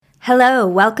Hello,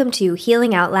 welcome to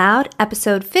Healing Out Loud,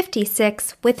 episode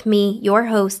 56, with me, your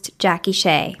host, Jackie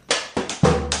Shea.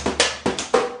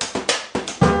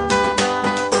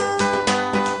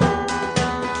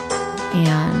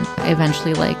 And I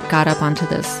eventually got up onto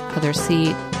this other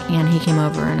seat, and he came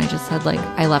over, and I just said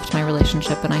I left my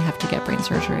relationship and I have to get brain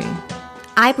surgery.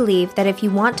 I believe that if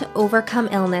you want to overcome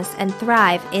illness and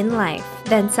thrive in life,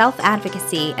 then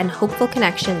self-advocacy and hopeful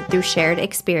connection through shared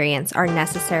experience are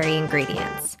necessary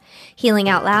ingredients. Healing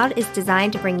Out Loud is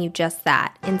designed to bring you just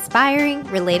that, inspiring,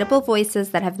 relatable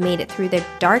voices that have made it through their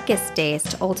darkest days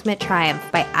to ultimate triumph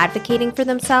by advocating for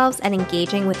themselves and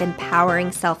engaging with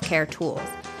empowering self-care tools.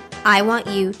 I want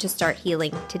you to start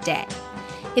healing today.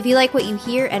 If you like what you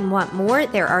hear and want more,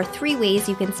 there are 3 ways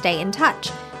you can stay in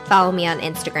touch. Follow me on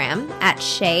Instagram at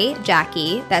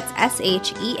SheaJackie, that's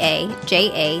SheaJackie.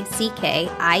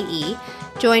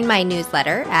 Join my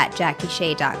newsletter at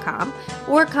JackieShea.com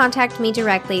or contact me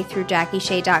directly through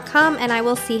JackieShea.com and I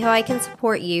will see how I can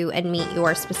support you and meet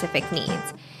your specific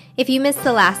needs. If you missed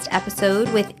the last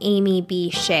episode with Amy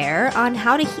B. Scher on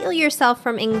how to heal yourself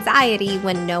from anxiety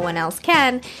when no one else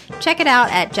can, check it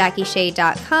out at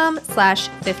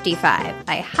JackieShea.com/55.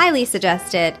 I highly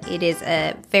suggest it. It is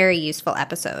a very useful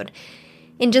episode.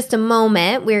 In just a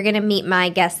moment, we're going to meet my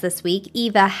guest this week,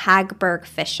 Eva Hagberg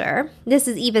Fisher. This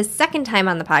is Eva's second time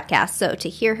on the podcast, so to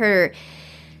hear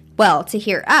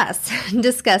us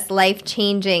discuss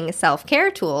life-changing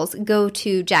self-care tools, go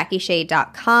to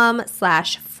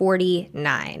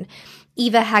JackieShea.com/49.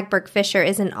 Eva Hagberg Fisher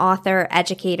is an author,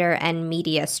 educator, and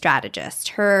media strategist.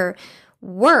 Her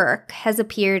work has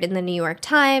appeared in the New York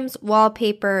Times,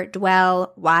 Wallpaper,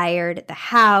 Dwell, Wired, The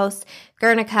House,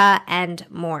 Guernica, and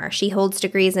more. She holds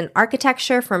degrees in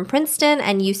architecture from Princeton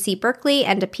and UC Berkeley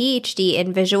and a PhD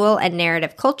in visual and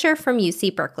narrative culture from UC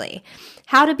Berkeley.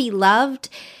 How to Be Loved,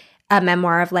 a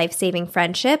memoir of life-saving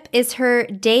friendship, is her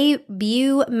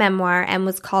debut memoir and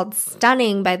was called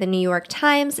stunning by the New York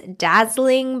Times,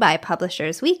 dazzling by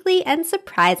Publishers Weekly, and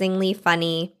surprisingly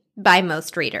funny by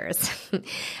most readers.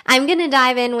 I'm going to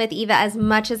dive in with Eva as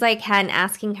much as I can,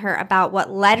 asking her about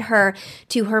what led her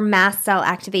to her mast cell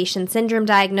activation syndrome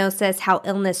diagnosis, how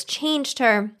illness changed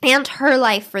her and her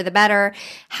life for the better,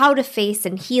 how to face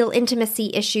and heal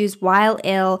intimacy issues while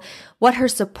ill, what her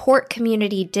support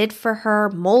community did for her,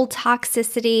 mold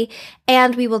toxicity,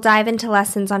 and we will dive into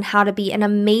lessons on how to be an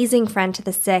amazing friend to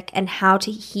the sick and how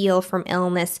to heal from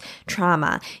illness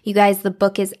trauma. You guys, the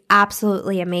book is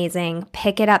absolutely amazing.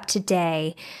 Pick it up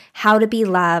today. How to Be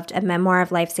Loved, a memoir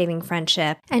of life-saving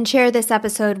friendship. And share this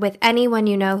episode with anyone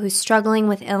you know who's struggling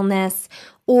with illness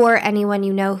or anyone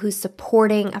you know who's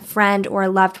supporting a friend or a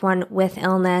loved one with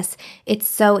illness. It's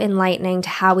so enlightening to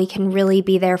how we can really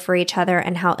be there for each other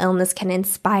and how illness can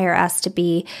inspire us to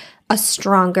be a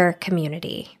stronger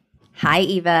community. Hi,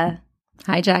 Eva.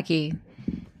 Hi, Jackie.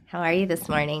 How are you this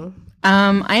morning?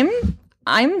 I'm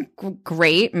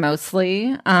great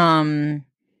mostly.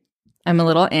 I'm a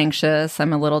little anxious.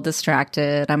 I'm a little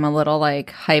distracted. I'm a little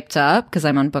hyped up because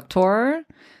I'm on book tour.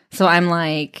 So I'm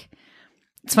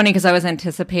it's funny because I was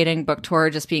anticipating book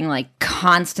tour just being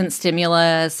constant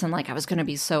stimulus and I was going to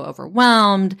be so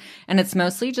overwhelmed. And it's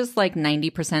mostly just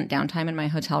 90% downtime in my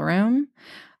hotel room,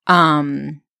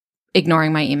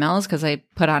 ignoring my emails because I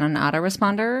put on an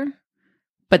autoresponder,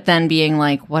 but then being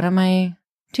what am I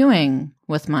doing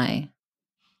with my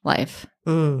life?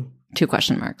 2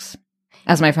 question marks,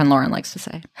 as my friend Lauren likes to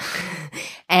say.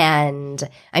 And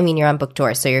I mean, you're on book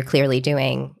tour, so you're clearly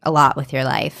doing a lot with your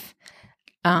life.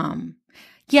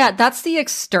 Yeah, that's the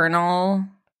external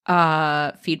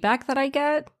feedback that I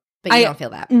get. But you don't feel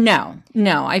that? No.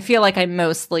 I feel like I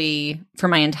mostly, for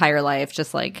my entire life,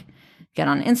 just get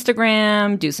on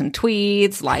Instagram, do some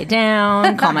tweets, lie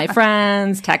down, call my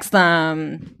friends, text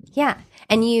them. Yeah.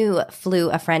 And you flew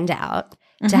a friend out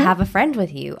to have a friend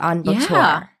with you on book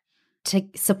tour to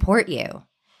support you.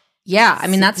 Yeah. I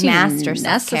mean, that seems necessary.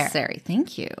 Self-care.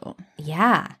 Thank you.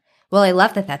 Yeah. Well, I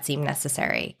love that seemed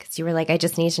necessary because you were I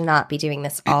just need to not be doing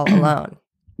this all alone.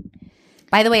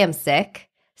 By the way, I'm sick,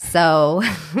 so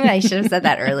I should have said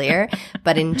that earlier,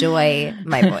 but enjoy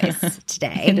my voice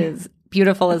today. It is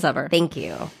beautiful as ever. Thank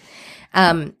you.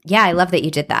 Yeah, I love that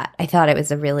you did that. I thought it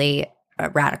was a really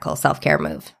radical self-care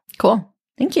move. Cool.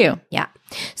 Thank you. Yeah.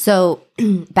 So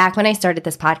back when I started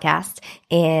this podcast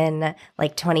in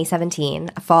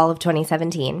 2017, fall of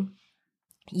 2017,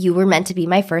 you were meant to be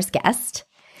my first guest.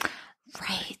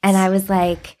 Right. And I was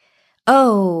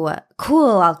oh,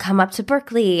 cool, I'll come up to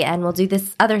Berkeley and we'll do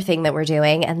this other thing that we're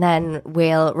doing and then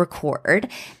we'll record.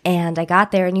 And I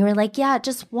got there and you were yeah,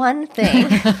 just one thing.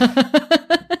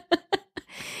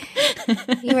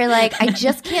 You were like, I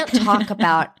just can't talk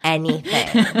about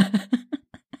anything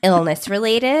illness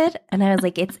related. And I was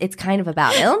like, it's kind of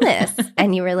about illness.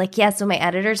 And you were like, yeah, so my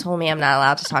editor told me I'm not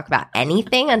allowed to talk about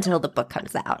anything until the book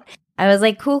comes out. I was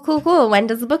like, cool. When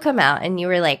does the book come out? And you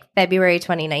were like, February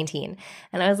 2019.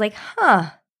 And I was like,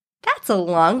 that's a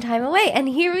long time away. And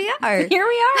here we are.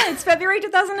 It's February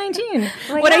 2019.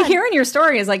 Oh what God. I hear in your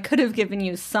story is I could have given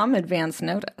you some advance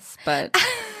notice, but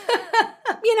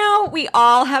we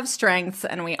all have strengths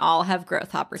and we all have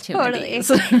growth opportunities.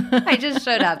 Totally. I just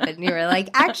showed up and you were like,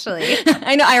 actually.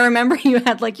 I know. I remember you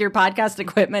had like your podcast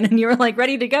equipment and you were like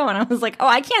ready to go. And I was like, oh,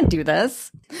 I can't do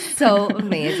this. So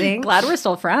amazing. Glad we're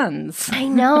still friends. I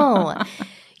know.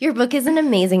 Your book is an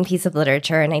amazing piece of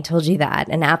literature, and I told you that.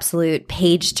 An absolute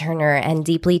page-turner and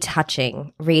deeply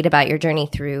touching read about your journey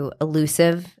through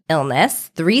elusive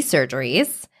illness, 3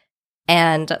 surgeries,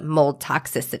 and mold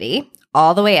toxicity,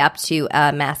 all the way up to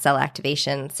a mast cell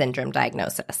activation syndrome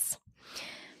diagnosis.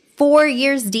 4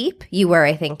 years deep, you were,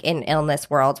 I think, in illness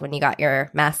world when you got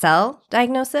your mast cell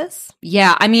diagnosis.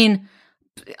 Yeah, I mean,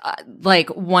 like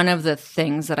one of the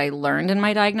things that I learned in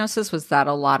my diagnosis was that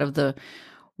a lot of the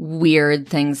weird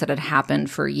things that had happened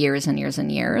for years and years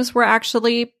and years were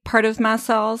actually part of mast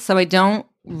cells. So I don't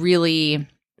really,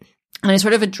 and I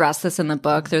sort of address this in the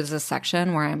book. There's a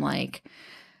section where I'm like,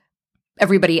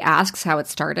 everybody asks how it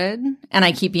started. And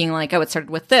I keep being like, oh, it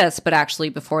started with this, but actually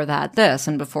before that, this,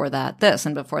 and before that, this,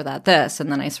 and before that, this.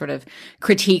 And then I sort of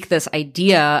critique this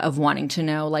idea of wanting to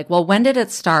know, like, well, when did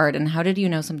it start? And how did you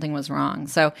know something was wrong?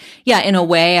 So yeah, in a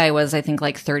way, I was, I think,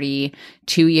 like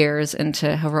 32 years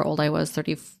into however old I was,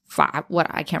 35,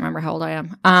 I can't remember how old I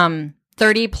am.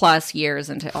 30 plus years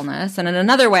into illness. And in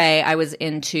another way, I was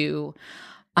into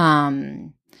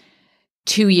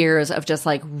 2 years of just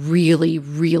like really,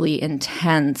 really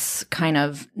intense kind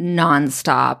of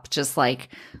nonstop, just like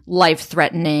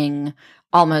life-threatening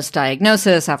almost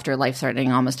diagnosis after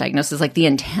life-threatening almost diagnosis, like the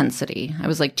intensity. I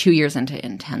was like 2 years into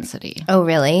intensity. Oh,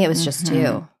 really? It was just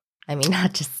 2. I mean,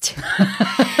 not just 2.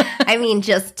 I mean,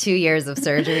 just 2 years of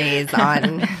surgeries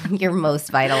on your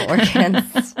most vital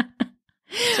organs.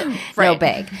 Real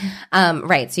big.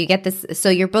 Right. So you get this. So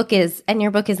your book is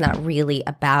not really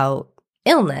about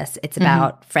illness. It's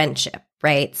about friendship,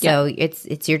 right? So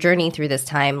it's your journey through this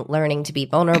time, learning to be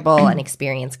vulnerable and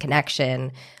experience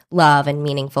connection, love, and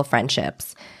meaningful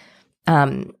friendships.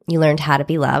 You learned how to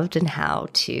be loved and how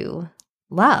to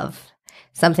love.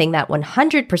 Something that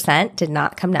 100% did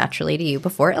not come naturally to you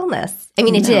before illness. I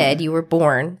mean, it did. You were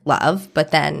born love,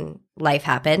 but then life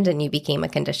happened and you became a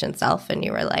conditioned self and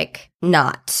you were like,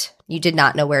 you did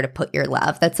not know where to put your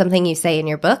love. That's something you say in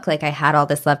your book. Like, I had all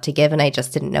this love to give and I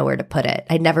just didn't know where to put it.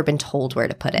 I'd never been told where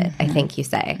to put it, I think you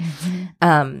say.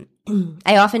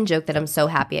 I often joke that I'm so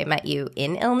happy I met you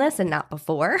in illness and not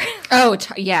before. Oh,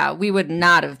 yeah. We would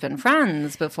not have been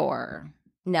friends before.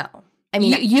 No. I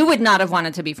mean, you would not have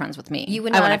wanted to be friends with me. You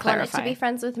would not have wanted to be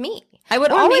friends with me. I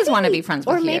would always want to be friends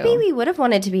with you. Or maybe we would have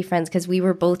wanted to be friends because we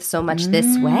were both so much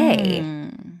this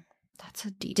way. That's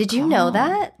a deep Did you know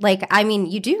that? Like, I mean,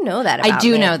 you do know that about me. I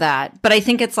do know that. But I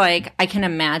think it's like, I can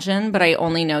imagine, but I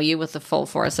only know you with the full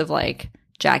force of like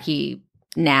Jackie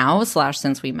now /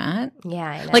 since we met. Yeah,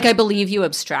 I know. Like, I believe you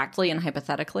abstractly and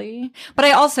hypothetically. But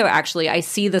I also I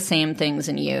see the same things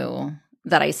in you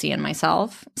that I see in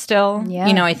myself still. Yeah.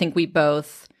 You know, I think we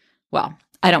both, well,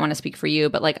 I don't want to speak for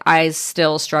you, but like I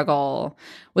still struggle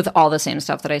with all the same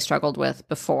stuff that I struggled with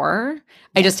before.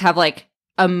 I just have like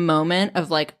a moment of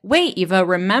like, wait, Eva,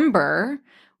 remember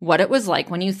what it was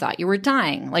like when you thought you were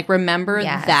dying. Like, remember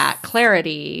that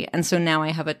clarity. And so now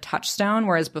I have a touchstone,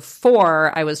 whereas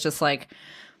before I was just like,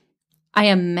 I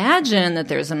imagine that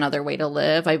there's another way to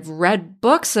live. I've read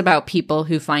books about people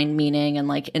who find meaning and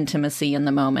like intimacy in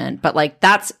the moment, but like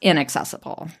that's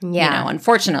inaccessible. Yeah. You know,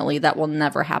 unfortunately, that will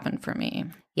never happen for me.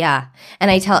 Yeah.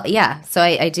 And so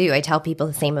I do. I tell people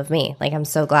the same of me. Like, I'm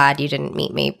so glad you didn't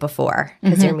meet me before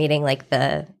because you're meeting like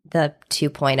the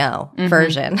 2.0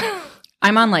 version.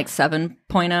 I'm on like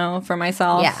 7.0 for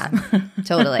myself. Yeah,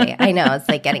 totally. I know. It's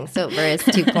like getting sober is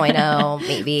 2.0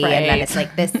 maybe. Right. And then it's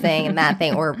like this thing and that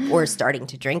thing or starting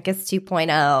to drink is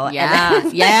 2.0. Yeah.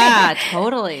 Yeah,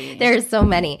 totally. There's so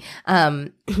many.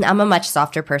 I'm a much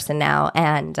softer person now.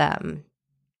 And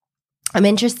I'm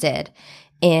interested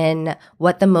in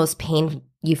what the most pain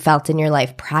you felt in your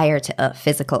life prior to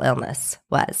physical illness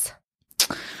was.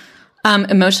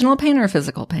 Emotional pain or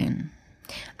physical pain?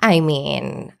 I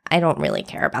mean, I don't really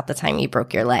care about the time you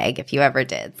broke your leg, if you ever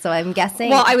did. So I'm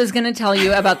guessing. Well, I was going to tell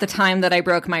you about the time that I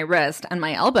broke my wrist and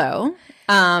my elbow,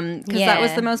 because that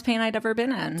was the most pain I'd ever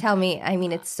been in. Tell me. I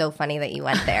mean, it's so funny that you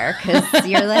went there because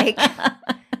you're like,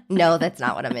 No, that's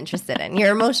not what I'm interested in.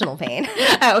 Your emotional pain.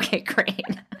 Oh, okay, great.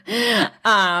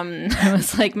 I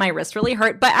was like, my wrist really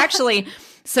hurt. But actually,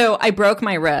 so I broke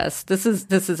my wrist. This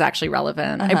is actually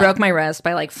relevant. I broke my wrist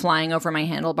by like flying over my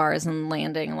handlebars and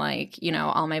landing like,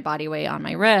 all my body weight on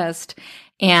my wrist,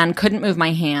 and couldn't move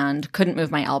my hand, couldn't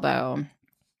move my elbow.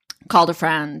 Called a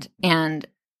friend, and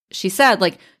she said,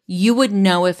 like, you would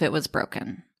know if it was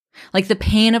broken. Like, the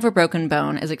pain of a broken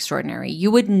bone is extraordinary. You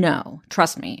would know.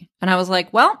 Trust me. And I was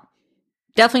like, well,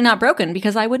 definitely not broken,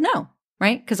 because I would know,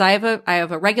 right? Because I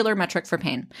have a regular metric for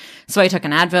pain. So I took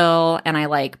an Advil, and I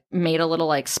like made a little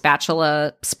like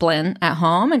spatula splint at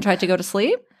home and tried to go to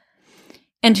sleep.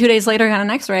 And 2 days later, I got an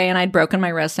x-ray, and I'd broken my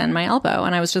wrist and my elbow.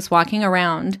 And I was just walking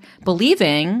around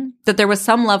believing that there was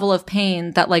some level of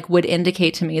pain that like would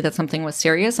indicate to me that something was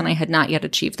serious, and I had not yet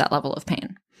achieved that level of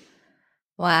pain.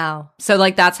 Wow. So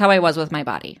like that's how I was with my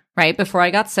body, right? Before I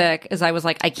got sick, is I was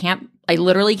like, I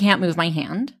literally can't move my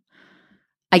hand.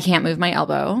 I can't move my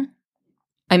elbow.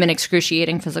 I'm in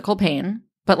excruciating physical pain,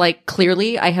 but like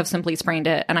clearly I have simply sprained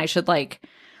it, and I should like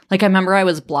I remember I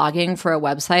was blogging for a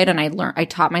website, and I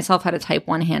taught myself how to type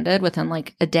one-handed within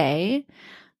like a day.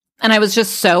 And I was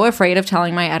just so afraid of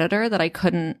telling my editor that I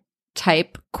couldn't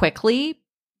type quickly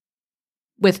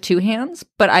with two hands,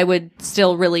 but I would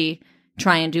still really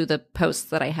try and do the posts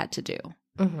that I had to do.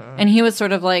 Mm-hmm. And he was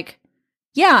sort of like,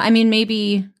 yeah, I mean,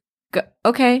 maybe,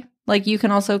 okay, like you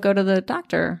can also go to the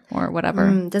doctor or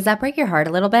whatever. Does that break your heart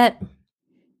a little bit?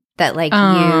 That like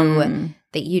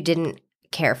you didn't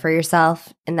care for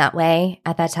yourself in that way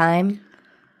at that time?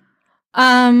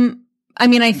 I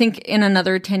mean, I think in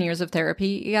another 10 years of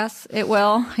therapy, yes, it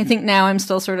will. I think now I'm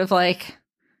still sort of like,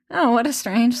 oh, what a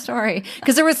strange story.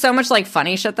 Because there was so much like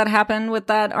funny shit that happened with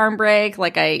that arm break.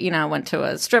 Like I, went to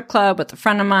a strip club with a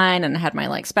friend of mine and had my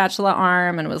like spatula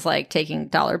arm and was like taking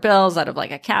dollar bills out of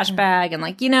like a cash bag. And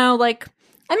like, like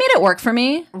I made it work for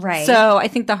me. Right. So I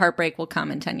think the heartbreak will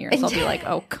come in 10 years. I'll be like,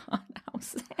 oh God, how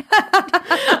sad.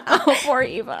 Oh, poor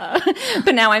Eva.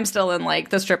 But now I'm still in like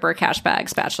the stripper cash bag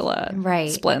spatula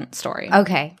splint story.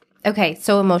 Okay.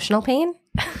 So emotional pain?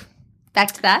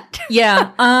 Back to that?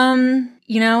 Yeah.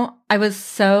 I was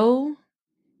so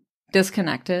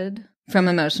disconnected from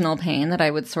emotional pain that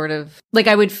I would sort of like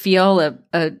I would feel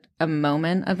a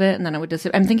moment of it, and then I would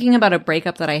disappear. I'm thinking about a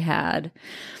breakup that I had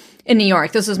in New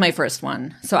York. This was my first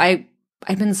one. So I'd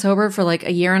been sober for like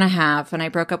a year and a half, and I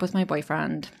broke up with my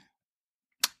boyfriend.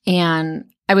 And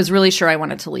I was really sure I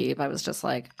wanted to leave. I was just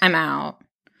like, I'm out.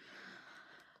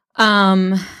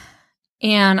 And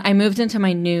I moved into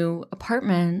my new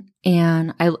apartment,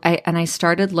 and I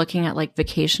started looking at like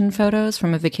vacation photos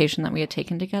from a vacation that we had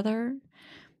taken together.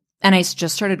 And I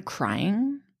just started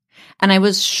crying. And I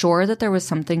was sure that there was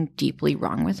something deeply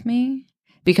wrong with me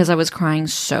because I was crying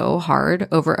so hard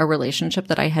over a relationship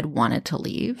that I had wanted to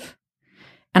leave.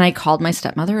 And I called my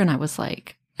stepmother, and I was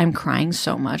like, I'm crying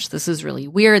so much. This is really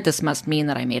weird. This must mean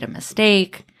that I made a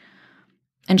mistake.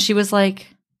 And she was like,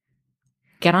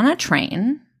 get on a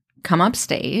train, come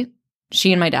upstate.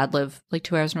 She and my dad live like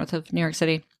 2 hours north of New York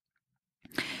City.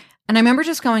 And I remember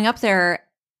just going up there,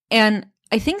 and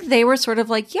I think they were sort of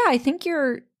like, yeah, I think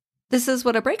this is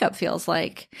what a breakup feels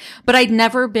like. But I'd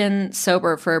never been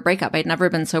sober for a breakup. I'd never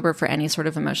been sober for any sort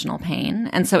of emotional pain.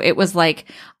 And so it was like,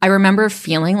 I remember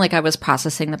feeling like I was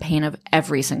processing the pain of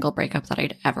every single breakup that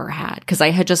I'd ever had because I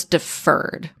had just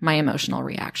deferred my emotional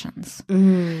reactions.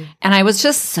 And I was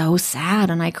just so sad,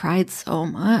 and I cried so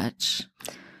much.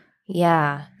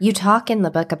 Yeah. You talk in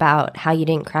the book about how you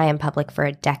didn't cry in public for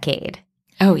a decade.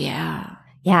 Oh, yeah.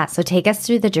 Yeah, so take us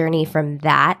through the journey from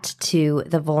that to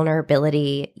the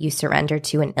vulnerability you surrendered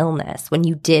to an illness, when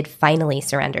you did finally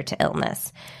surrender to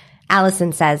illness.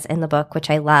 Allison says in the book,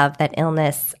 which I love, that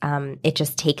illness, it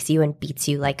just takes you and beats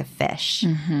you like a fish.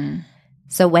 Mm-hmm.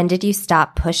 So when did you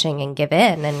stop pushing and give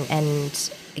in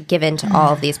and give in to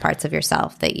all of these parts of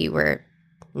yourself that you were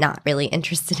not really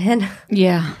interested in?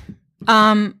 Yeah.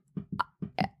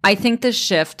 I think the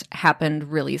shift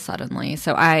happened really suddenly.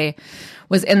 So I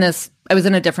was in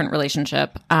a different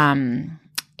relationship,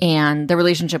 and the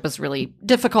relationship was really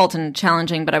difficult and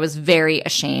challenging, but I was very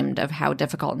ashamed of how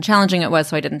difficult and challenging it was,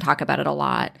 so I didn't talk about it a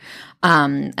lot,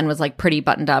 and was like pretty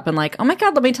buttoned up and like, oh my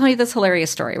God, let me tell you this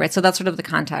hilarious story, right? So that's sort of the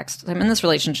context. I'm in this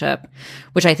relationship,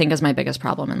 which I think is my biggest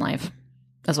problem in life,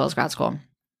 as well as grad school.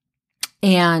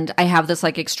 And I have this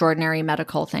like extraordinary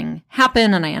medical thing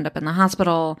happen, and I end up in the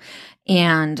hospital.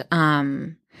 And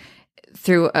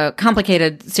through a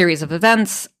complicated series of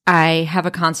events, I have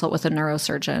a consult with a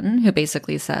neurosurgeon who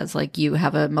basically says, like, you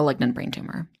have a malignant brain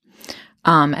tumor.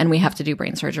 And we have to do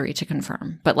brain surgery to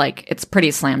confirm. But like, it's pretty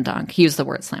slam dunk. He used the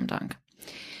word slam dunk.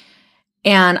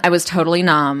 And I was totally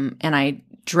numb, and I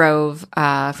drove,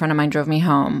 a friend of mine drove me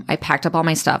home. I packed up all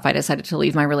my stuff. I decided to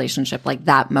leave my relationship like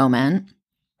that moment.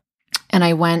 And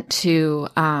I went to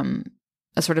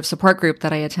a sort of support group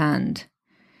that I attend.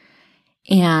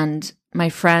 And my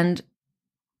friend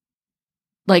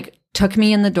like took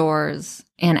me in the doors,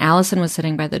 and Allison was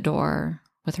sitting by the door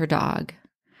with her dog.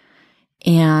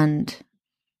 And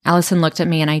Allison looked at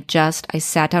me, and I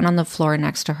sat down on the floor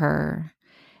next to her,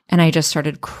 and I just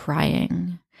started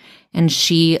crying. And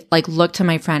she like looked to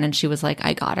my friend, and she was like,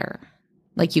 I got her.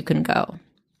 Like, you can go.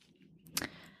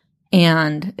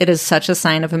 And it is such a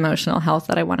sign of emotional health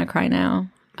that I want to cry now.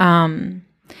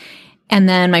 And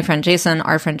then my friend Jason,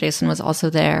 our friend Jason, was also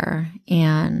there.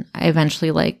 And I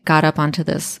eventually like got up onto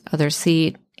this other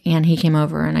seat, and he came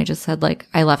over, and I just said like,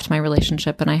 I left my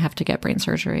relationship and I have to get brain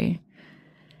surgery.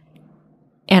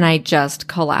 And I just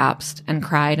collapsed and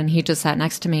cried, and he just sat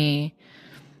next to me.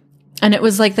 And it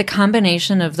was like the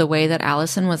combination of the way that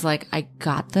Allison was like, I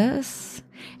got this.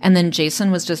 And then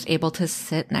Jason was just able to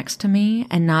sit next to me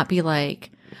and not be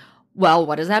like, well,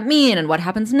 what does that mean? And what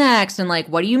happens next? And like,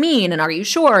 what do you mean? And are you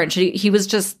sure? And he was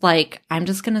just like, I'm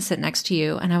just going to sit next to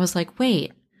you. And I was like,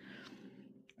 wait,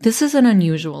 this is an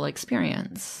unusual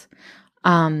experience.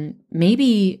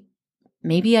 Maybe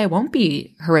I won't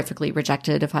be horrifically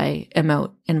rejected if I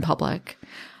emote in public.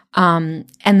 And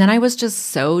then I was just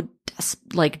so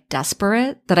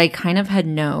desperate that I kind of had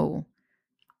no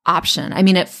option. I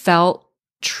mean, it felt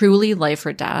truly life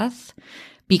or death,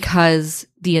 because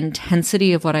the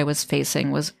intensity of what I was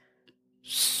facing was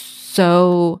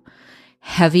so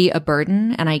heavy a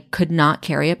burden, and I could not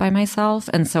carry it by myself.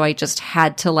 And so I just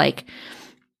had to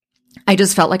I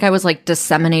just felt like I was like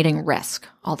disseminating risk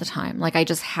all the time. Like I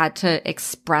just had to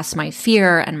express my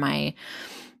fear and my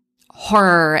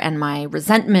horror and my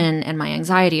resentment and my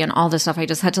anxiety and all this stuff. I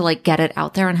just had to like get it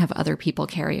out there and have other people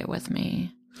carry it with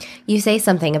me. You say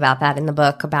something about that in the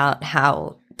book, about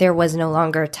how there was no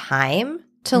longer time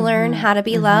to learn how to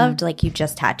be loved. Like you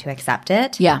just had to accept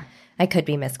it. Yeah. I could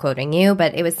be misquoting you,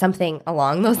 but it was something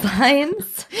along those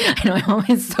lines. I know, I'm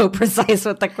always so precise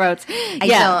with the quotes.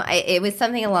 It was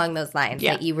something along those lines.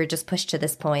 Yeah. That you were just pushed to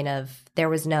this point of there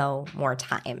was no more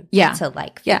time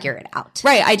to figure it out.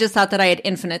 Right. I just thought that I had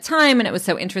infinite time, and it was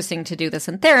so interesting to do this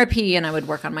in therapy, and I would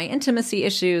work on my intimacy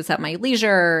issues at my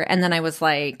leisure. And then I was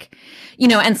like,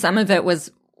 and some of it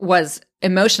was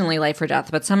emotionally life or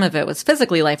death, but some of it was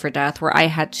physically life or death, where I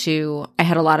had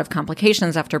a lot of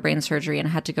complications after brain surgery and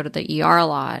had to go to the ER a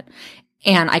lot,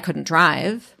 and I couldn't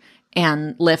drive,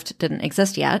 and Lyft didn't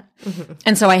exist yet. Mm-hmm.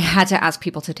 And so I had to ask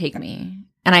people to take me,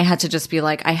 and I had to just be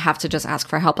like, I have to just ask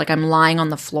for help. Like, I'm lying on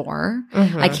the floor.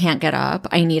 Mm-hmm. I can't get up.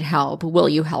 I need help. Will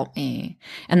you help me?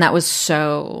 And that was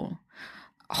so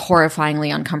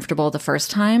horrifyingly uncomfortable the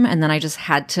first time. And then I just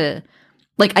had to,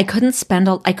 I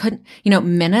couldn't,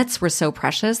 minutes were so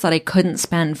precious that I couldn't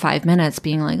spend 5 minutes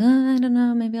being like, I don't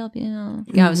know, maybe I'll be,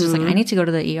 I was just like, I need to go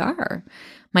to the ER.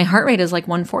 My heart rate is like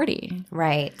 140.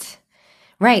 Right.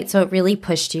 So it really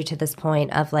pushed you to this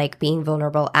point of like being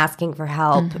vulnerable, asking for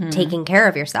help, taking care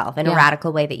of yourself in a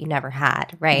radical way that you never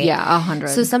had, right? Yeah, 100.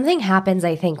 So something happens,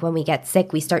 I think, when we get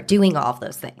sick, we start doing all of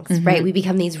those things, right? We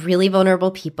become these really vulnerable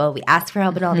people. We ask for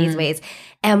help in all these ways.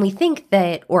 And we think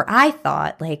that, or I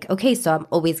thought like, okay, so I'm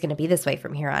always going to be this way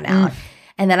from here on out.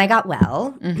 And then I got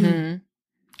well.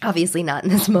 Obviously not in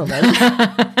this moment.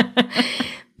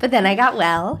 But then I got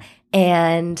well,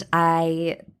 and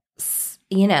I,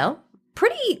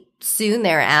 pretty soon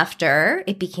thereafter,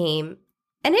 it became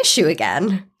an issue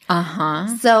again.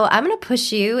 So I'm going to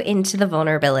push you into the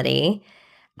vulnerability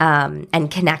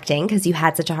and connecting, because you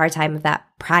had such a hard time with that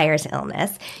prior to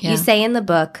illness. Yeah. You say in the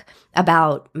book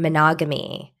about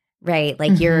monogamy, right?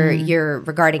 Like you're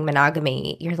regarding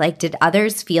monogamy. You're like, did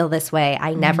others feel this way?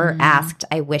 I never asked.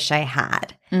 I wish I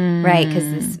had, right?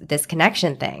 Because this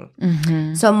connection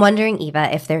thing. So I'm wondering, Eva,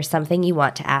 if there's something you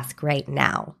want to ask right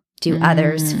now. Do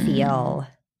others feel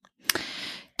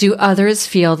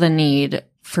the need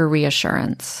for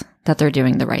reassurance that they're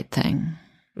doing the right thing?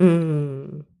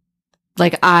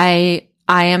 Like I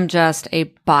am just a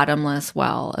bottomless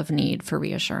well of need for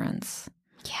reassurance.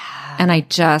 Yeah. And I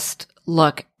just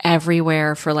look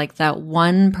everywhere for like that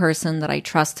one person that I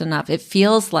trust enough. It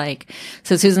feels like,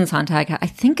 so Susan Sontag, I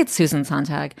think it's Susan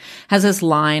Sontag, has this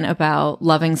line about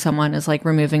loving someone is like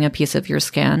removing a piece of your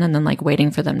skin and then like waiting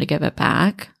for them to give it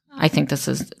back. I think this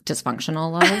is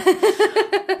dysfunctional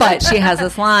love. But she has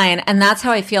this line, and that's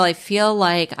how I feel. I feel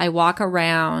like I walk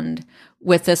around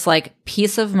with this like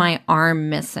piece of my arm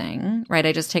missing, right?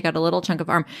 I just take out a little chunk of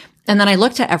arm, and then I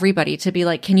look to everybody to be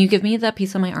like, can you give me that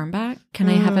piece of my arm back? Can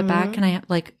I have it back? Can I have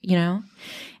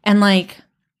and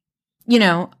you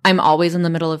know, I'm always in the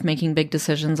middle of making big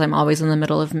decisions. I'm always in the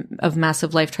middle of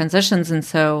massive life transitions. And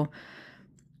so,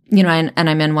 you know, and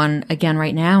I'm in one again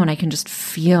right now, and I can just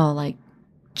feel like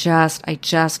I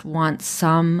just want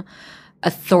some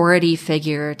authority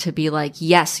figure to be like,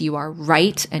 yes, you are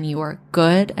right, and you are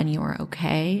good, and you are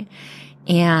okay.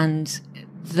 And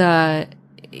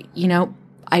you know,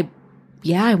 I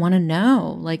want to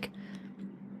know, like,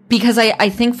 because I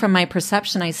think from my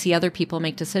perception, I see other people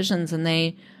make decisions and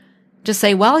they just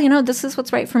say, well, you know, this is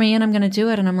what's right for me and I'm going to do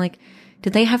it. And I'm like,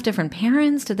 did they have different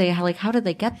parents? Did they how did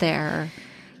they get there?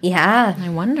 Yeah. I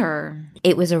wonder.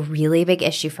 It was a really big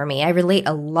issue for me. I relate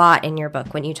a lot in your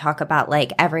book when you talk about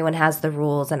like everyone has the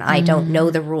rules and I don't know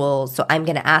the rules. So I'm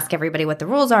going to ask everybody what the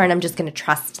rules are and I'm just going to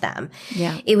trust them.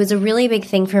 Yeah. It was a really big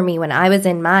thing for me when I was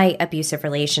in my abusive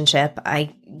relationship.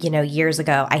 Years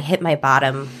ago, I hit my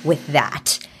bottom with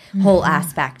that whole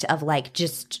aspect of like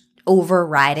just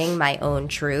overriding my own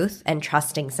truth and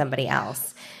trusting somebody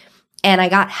else. And I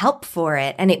got help for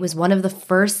it. And it was one of the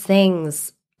first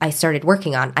things I started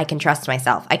working on. I can trust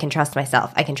myself. I can trust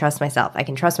myself. I can trust myself. I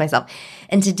can trust myself.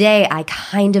 And today I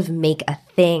kind of make a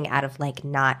thing out of like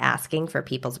not asking for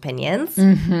people's opinions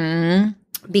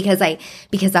because I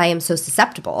am so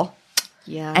susceptible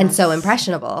and so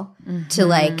impressionable to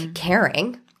like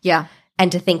caring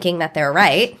and to thinking that they're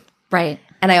right. Right.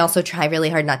 And I also try really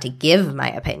hard not to give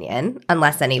my opinion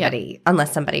unless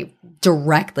somebody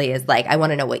directly is like, I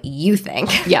want to know what you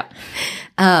think. Yep.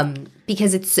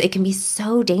 Because it can be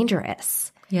so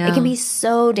dangerous. Yeah. It can be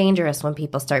so dangerous when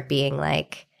people start being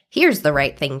like, here's the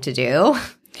right thing to do.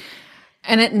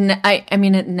 And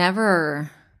it never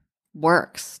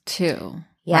works too.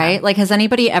 Yeah. Right? Like, has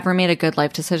anybody ever made a good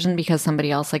life decision because somebody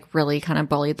else like really kind of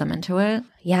bullied them into it?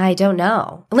 Yeah, I don't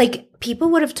know. Like, people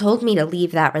would have told me to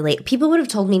leave that people would have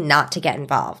told me not to get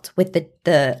involved with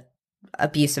the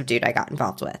abusive dude I got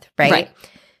involved with, right?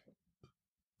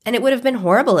 And it would have been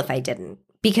horrible if I didn't,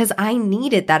 because I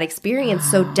needed that experience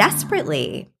so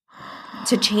desperately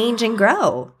to change and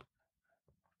grow.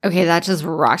 Okay, that just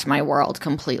rocked my world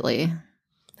completely.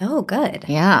 Oh, good.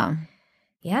 Yeah.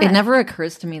 Yeah. It never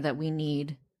occurs to me that we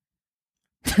need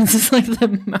this is like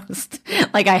the most,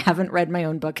 like, I haven't read my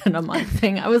own book in a month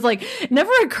thing. I was like, it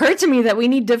never occurred to me that we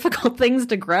need difficult things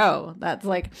to grow. That's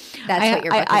like, what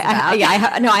your book is about.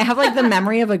 I have like the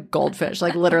memory of a goldfish.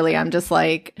 Like, literally, I'm just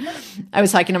like, I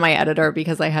was talking to my editor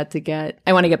because I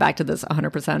want to get back to this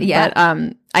 100%. Yeah.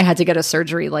 But I had to get a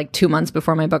surgery like 2 months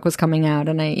before my book was coming out.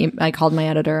 And I called my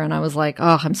editor and I was like,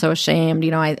 oh, I'm so ashamed,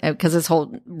 you know, because this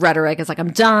whole rhetoric is like,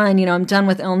 I'm done, you know, I'm done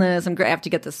with illness. I have to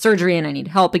get this surgery and I need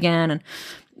help again. And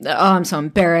oh, I'm so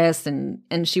embarrassed. And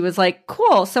she was like,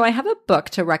 cool. So I have a book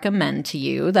to recommend to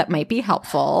you that might be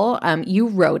helpful. You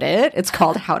wrote it. It's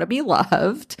called How to Be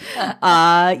Loved.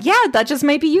 That just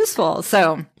might be useful.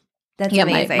 So that's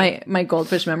amazing. My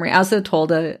goldfish memory. I also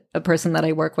told a person that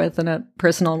I work with in a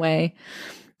personal way,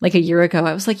 like a year ago,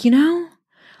 I was like, you know,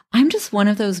 I'm just one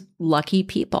of those lucky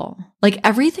people. Like,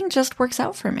 everything just works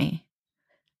out for me.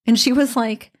 And she was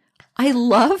like, I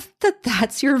love that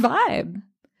that's your vibe.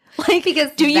 Like, because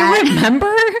do you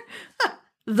remember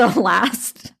the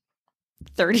last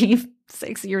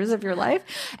 36 years of your life?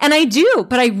 And I do,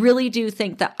 but I really do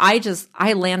think that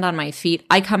I land on my feet.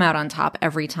 I come out on top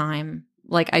every time.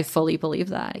 Like, I fully believe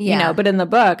that, you know, but in the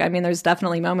book, I mean, there's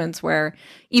definitely moments where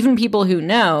even people who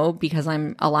know, because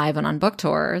I'm alive and on book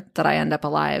tour, that I end up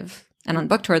alive and on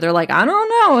book tour, they're like, I don't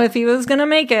know if he was going to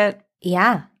make it.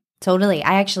 Yeah, totally.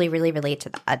 I actually really relate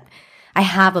to that. I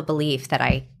have a belief that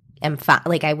I am fine.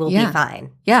 Like, I will be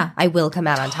fine. Yeah. I will come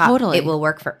out on top. Totally. It will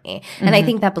work for me. Mm-hmm. And I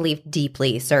think that belief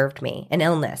deeply served me in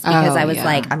illness because I was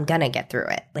like, I'm going to get through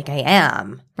it. Like, I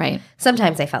am. Right.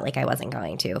 Sometimes I felt like I wasn't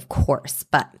going to, of course.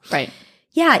 But right.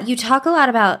 Yeah, you talk a lot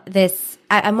about this.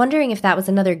 I'm wondering if that was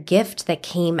another gift that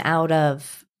came out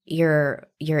of your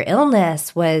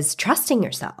illness, was trusting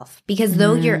yourself. Because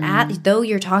though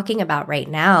you're talking about right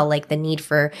now, like the need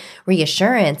for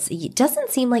reassurance, it doesn't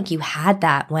seem like you had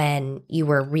that when you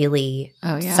were really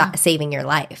saving your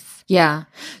life. Yeah.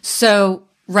 So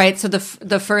right. So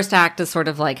the first act is sort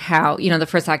of like how, you know, the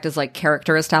first act is like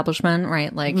character establishment,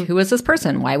 right? Like, who is this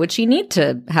person? Why would she need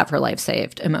to have her life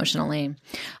saved emotionally?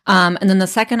 And then the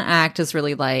second act is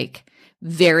really like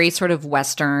very sort of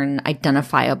Western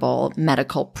identifiable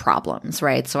medical problems,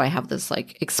 right? So I have this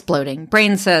like exploding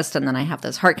brain cyst, and then I have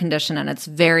this heart condition, and it's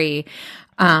very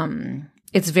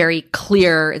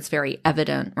clear, it's very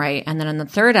evident, right? And then in the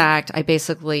third act, I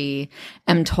basically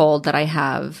am told that I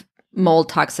have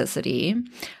mold toxicity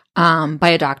by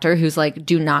a doctor who's like,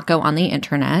 do not go on the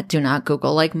internet, do not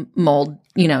Google like mold,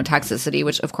 you know, toxicity,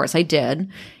 which of course I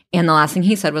did. And the last thing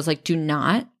he said was like, do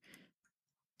not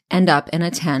end up in a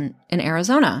tent in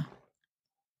Arizona.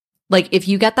 Like, if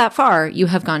you get that far, you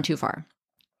have gone too far.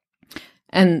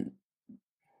 And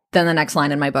then the next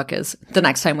line in my book is, the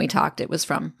next time we talked, it was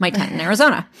from my tent in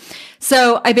Arizona.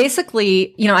 So I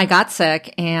basically, I got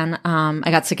sick, and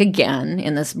I got sick again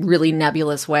in this really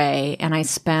nebulous way. And I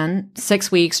spent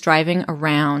 6 weeks driving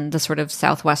around the sort of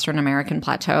southwestern American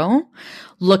plateau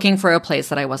looking for a place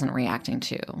that I wasn't reacting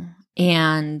to.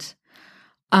 And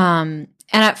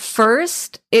at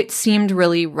first, it seemed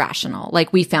really rational.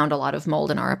 Like, we found a lot of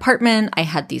mold in our apartment. I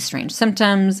had these strange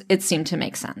symptoms. It seemed to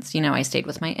make sense. I stayed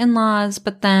with my in-laws,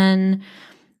 but then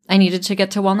I needed to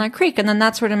get to Walnut Creek, and then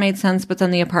that sort of made sense. But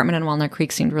then the apartment in Walnut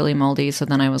Creek seemed really moldy. So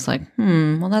then I was like,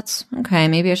 well, that's okay.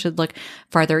 Maybe I should look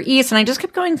farther east. And I just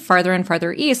kept going farther and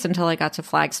farther east until I got to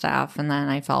Flagstaff, and then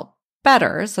I felt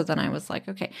better. So then I was like,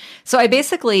 okay. So I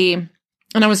basically,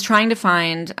 and I was trying to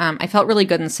find, I felt really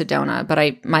good in Sedona,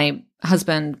 but my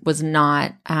husband was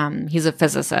not, he's a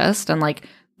physicist and like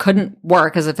couldn't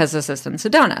work as a physicist in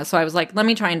Sedona. So I was like, let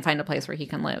me try and find a place where he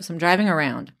can live. So I'm driving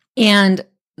around, and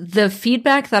the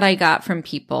feedback that I got from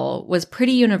people was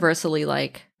pretty universally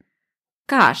like,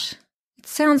 gosh, it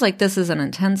sounds like this is an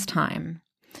intense time.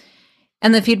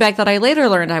 And the feedback that I later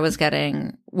learned I was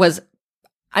getting was,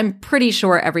 I'm pretty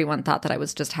sure everyone thought that I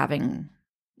was just having,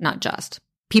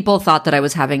 people thought that I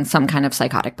was having some kind of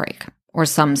psychotic break or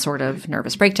some sort of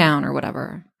nervous breakdown or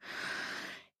whatever.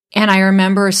 And I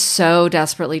remember so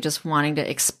desperately just wanting to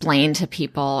explain to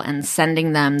people and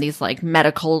sending them these like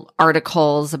medical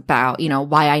articles about,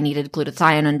 why I needed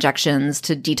glutathione injections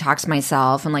to detox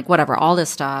myself and like whatever, all this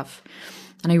stuff.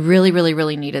 And I really, really,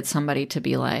 really needed somebody to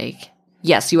be like,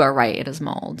 yes, you are right, it is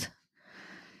mold.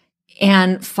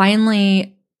 And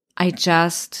finally, I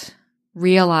just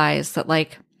realized that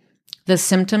like the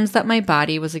symptoms that my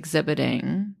body was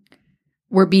exhibiting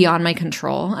were beyond my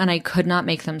control, and I could not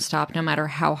make them stop no matter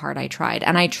how hard I tried.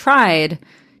 And I tried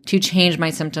to change my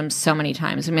symptoms so many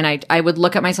times. I mean, I would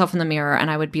look at myself in the mirror and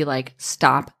I would be like,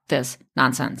 stop this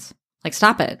nonsense. Like,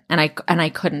 stop it. And I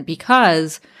couldn't,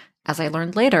 because as I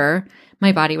learned later,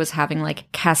 my body was having like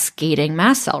cascading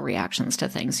mast cell reactions to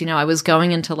things. I was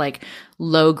going into like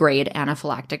low grade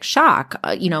anaphylactic shock,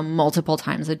 multiple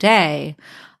times a day.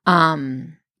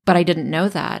 But I didn't know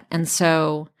that. And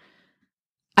so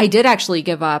I did actually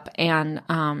give up, and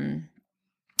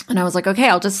I was like, okay,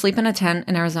 I'll just sleep in a tent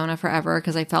in Arizona forever,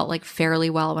 because I felt like fairly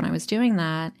well when I was doing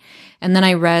that. And then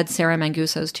I read Sarah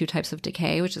Manguso's 2 Types of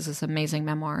Decay, which is this amazing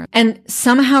memoir. And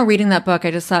somehow reading that book, I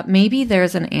just thought maybe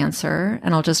there's an answer,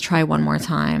 and I'll just try one more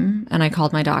time. And I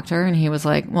called my doctor, and he was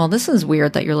like, well, this is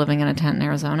weird that you're living in a tent in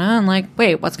Arizona. And like,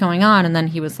 wait, what's going on? And then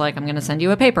he was like, I'm going to send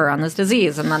you a paper on this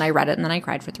disease. And then I read it, and then I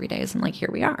cried for 3 days, and like, here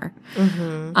we are.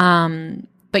 Mm-hmm.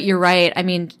 But you're right. I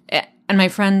mean, and my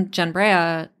friend Jen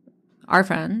Brea, our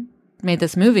friend, made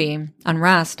this movie,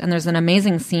 Unrest, and there's an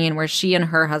amazing scene where she and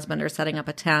her husband are setting up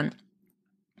a tent,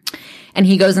 and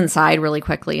he goes inside really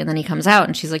quickly, and then he comes out,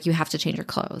 and she's like, you have to change your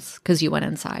clothes because you went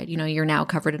inside. You're now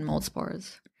covered in mold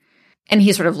spores. And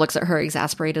he sort of looks at her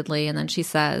exasperatedly, and then she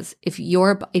says, if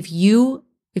your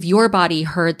body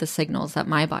heard the signals that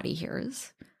my body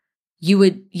hears, you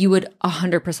would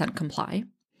 100% comply.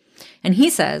 And he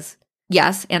says,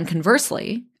 yes, and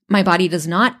conversely, my body does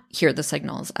not hear the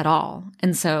signals at all.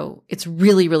 And so it's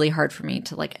really, really hard for me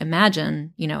to like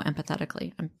imagine,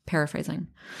 empathetically. I'm paraphrasing.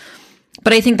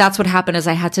 But I think that's what happened, is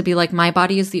I had to be like, my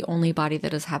body is the only body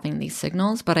that is having these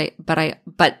signals, but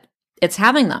it's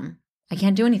having them. I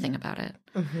can't do anything about it.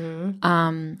 Mm-hmm.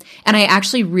 And I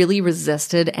actually really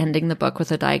resisted ending the book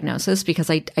with a diagnosis, because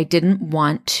I didn't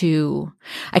want to,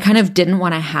 I kind of didn't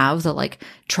want to have the like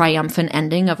triumphant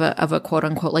ending of a quote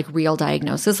unquote like real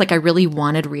diagnosis. Like, I really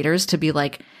wanted readers to be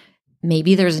like,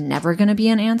 maybe there's never going to be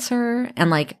an answer. And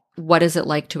like, what is it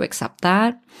like to accept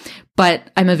that?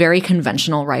 But I'm a very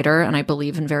conventional writer, and I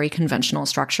believe in very conventional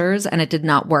structures, and it did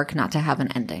not work not to have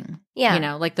an ending.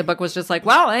 Yeah. Like the book was just like,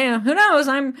 well, who knows?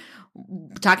 I'm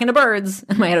talking to birds.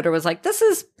 And my editor was like, this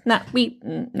is not,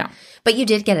 no. But you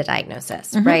did get a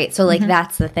diagnosis, mm-hmm. right? So like, mm-hmm.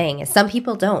 that's the thing, is some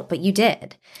people don't, but you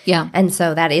did. Yeah. And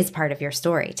so that is part of your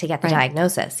story, to get the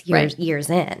diagnosis years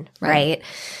in, right?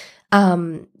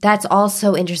 That's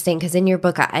also interesting, because in your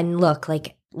book, and look,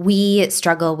 like, we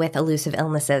struggle with elusive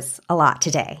illnesses a lot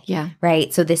today. Yeah.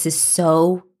 Right? So this is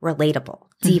so relatable,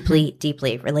 deeply, mm-hmm.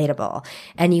 deeply relatable.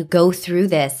 And you go through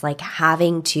this like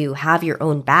having to have your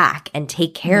own back and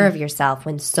take care mm-hmm. of yourself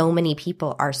when so many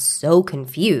people are so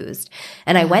confused.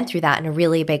 And I went through that in a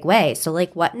really big way. So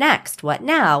like, what next? What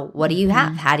now? What do you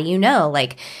have? How do you know?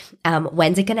 Like,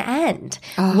 when's it going to end?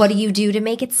 Oh. What do you do to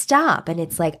make it stop? And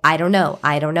it's like, I don't know.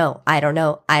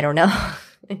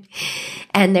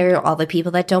 And there are all the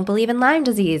people that don't believe in Lyme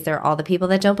disease. There are all the people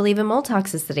that don't believe in mold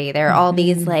toxicity. There are all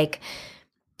these like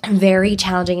very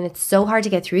challenging, and it's so hard to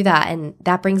get through that. And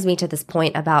that brings me to this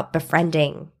point about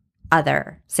befriending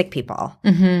other sick people,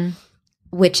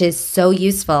 which is so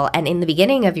useful. And in the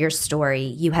beginning of your story,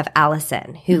 you have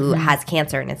Allison, who has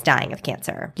cancer and is dying of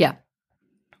cancer. Yeah.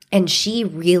 And she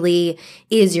really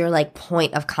is your like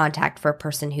point of contact for a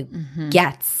person who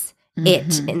gets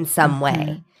it in some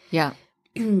way. Yeah.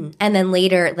 And then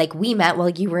later, like we met while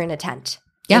you were in a tent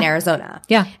in Arizona.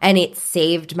 Yeah. And it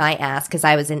saved my ass because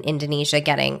I was in Indonesia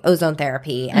getting ozone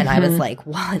therapy. And I was like,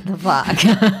 what the fuck?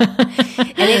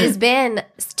 And it has been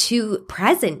to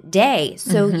present day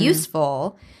so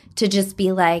useful to just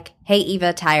be like, hey,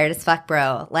 Eva, tired as fuck,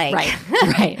 bro. Like,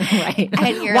 right.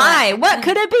 And you're why? like, what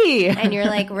could it be? And you're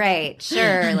like, right,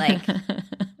 sure. Like,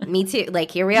 me too.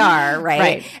 Like, here we are.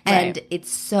 Right. And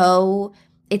it's so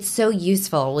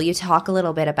useful. Will you talk a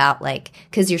little bit about like,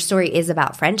 because your story is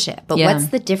about friendship, but what's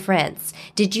the difference?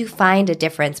 Did you find a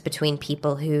difference between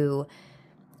people who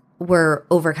were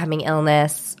overcoming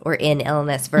illness or in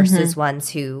illness versus ones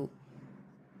who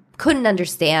couldn't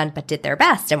understand but did their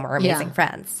best and were amazing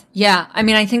friends? Yeah. I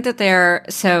mean, I think that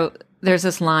there's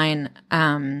this line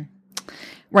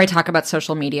where I talk about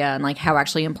social media and like how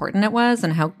actually important it was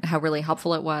and how really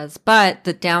helpful it was. But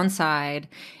the downside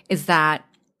is that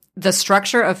the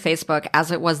structure of Facebook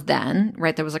as it was then,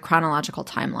 right, there was a chronological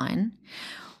timeline,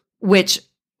 which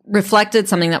reflected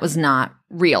something that was not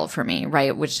real for me,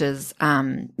 right, which is,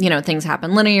 things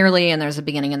happen linearly and there's a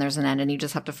beginning and there's an end and you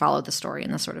just have to follow the story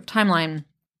in this sort of timeline.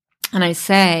 And I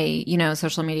say,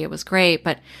 social media was great,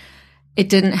 but it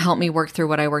didn't help me work through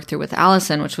what I worked through with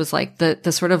Allison, which was like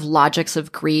the sort of logics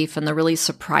of grief and the really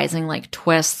surprising like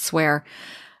twists where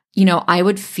I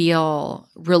would feel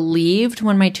relieved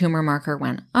when my tumor marker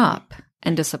went up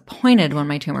and disappointed when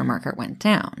my tumor marker went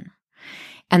down.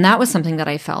 And that was something that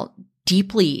I felt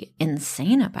deeply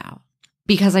insane about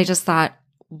because I just thought,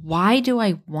 why do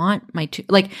I want my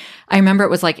I remember it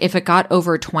was like if it got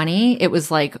over 20, it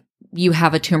was like you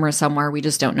have a tumor somewhere, we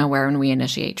just don't know where when we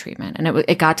initiate treatment. And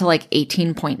it got to like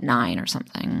 18.9 or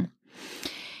something.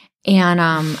 And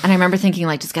I remember thinking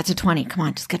like, just get to 20. Come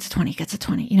on, just get to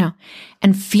 20,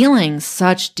 and feeling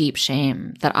such deep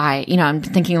shame that I'm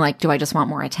thinking like, do I just want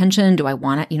more attention? Do I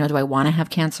want to, do I want to have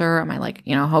cancer? Am I like,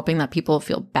 hoping that people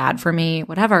feel bad for me,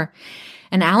 whatever.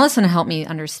 And Allison helped me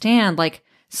understand like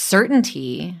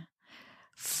certainty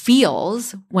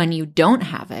feels when you don't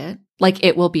have it, like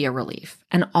it will be a relief.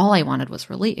 And all I wanted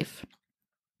was relief.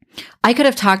 I could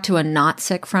have talked to a not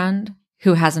sick friend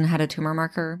who hasn't had a tumor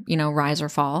marker, rise or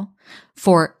fall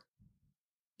for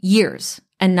years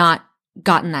and not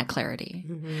gotten that clarity.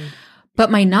 Mm-hmm. But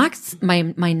my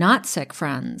not sick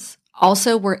friends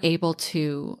also were able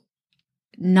to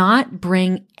not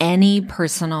bring any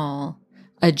personal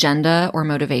agenda or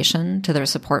motivation to their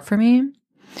support for me.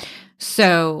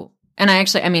 So,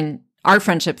 and our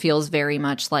friendship feels very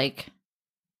much like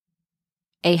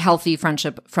a healthy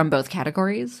friendship from both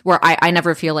categories where I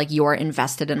never feel like you're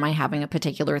invested in my having a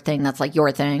particular thing that's like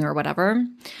your thing or whatever.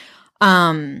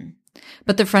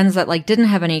 But the friends that like didn't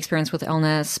have any experience with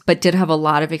illness, but did have a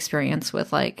lot of experience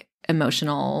with like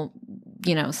emotional,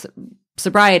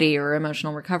 sobriety or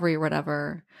emotional recovery or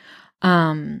whatever,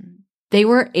 they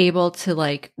were able to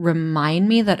like remind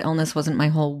me that illness wasn't my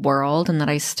whole world and that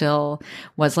I still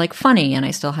was like funny and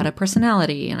I still had a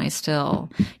personality and I still,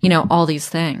 all these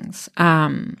things.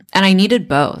 And I needed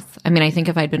both. I think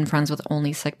if I'd been friends with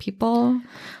only sick people,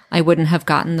 I wouldn't have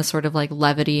gotten the sort of like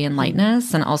levity and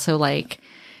lightness and also like,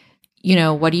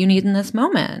 what do you need in this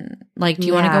moment? Like, do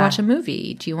you want to go watch a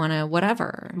movie? Do you want to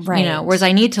whatever? Right. Whereas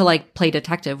I need to like play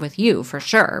detective with you for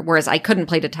sure. Whereas I couldn't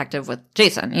play detective with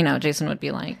Jason. Jason would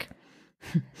be like,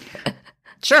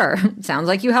 sure, sounds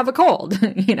like you have a cold,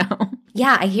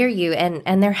 Yeah, I hear you.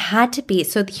 And there had to be,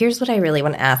 so here's what I really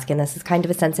want to ask, and this is kind of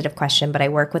a sensitive question, but I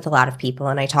work with a lot of people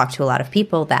and I talk to a lot of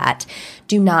people that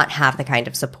do not have the kind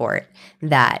of support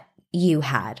that you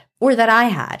had or that I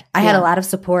had. I had a lot of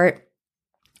support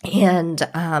and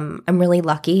I'm really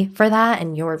lucky for that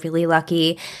and you're really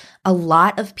lucky. A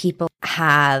lot of people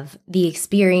have the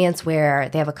experience where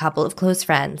they have a couple of close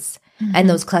friends and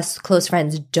those close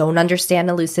friends don't understand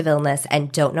elusive illness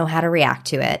and don't know how to react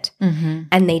to it. Mm-hmm.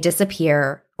 And they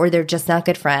disappear or they're just not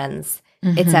good friends,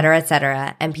 et cetera, et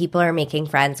cetera. And people are making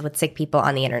friends with sick people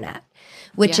on the internet,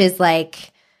 which is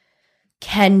like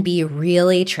can be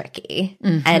really tricky.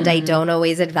 Mm-hmm. And I don't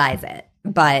always advise it,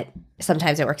 but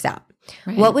sometimes it works out.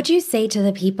 Right. What would you say to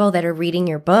the people that are reading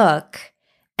your book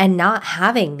and not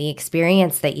having the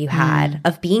experience that you had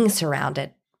of being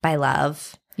surrounded by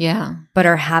love Yeah. but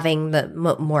are having the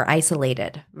more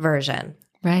isolated version.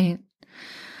 Right.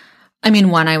 I mean,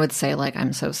 one, I would say, like,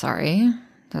 I'm so sorry.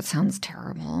 That sounds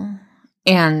terrible.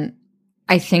 And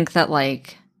I think that,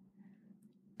 like,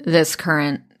 this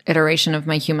current iteration of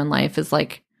my human life is,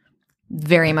 like,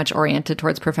 very much oriented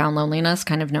towards profound loneliness,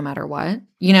 kind of no matter what,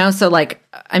 you know? So, like,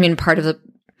 I mean, part of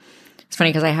it's funny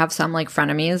because I have some, like,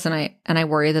 frenemies, and I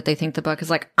worry that they think the book is,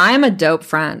 like, I'm a dope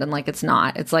friend, and, like, it's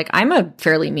not. It's, like, I'm a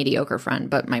fairly mediocre friend,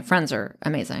 but my friends are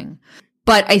amazing.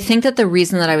 But I think that the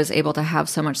reason that I was able to have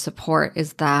so much support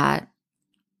is that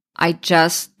I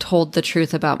just told the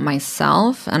truth about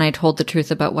myself, and I told the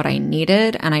truth about what I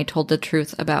needed, and I told the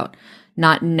truth about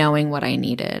not knowing what I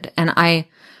needed. And I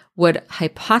would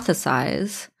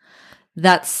hypothesize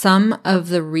that some of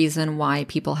the reason why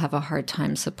people have a hard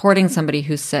time supporting somebody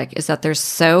who's sick is that there's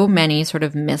so many sort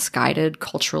of misguided,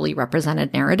 culturally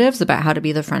represented narratives about how to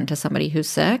be the friend to somebody who's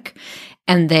sick.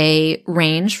 And they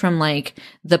range from, like,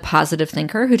 the positive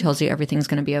thinker who tells you everything's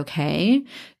going to be okay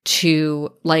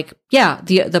to, like, yeah,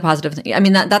 the positive thing. I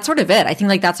mean, that's sort of it. I think,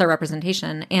 like, that's our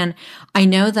representation. And I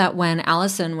know that when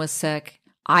Allison was sick,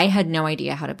 I had no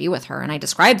idea how to be with her. And I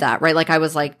described that, right? Like, I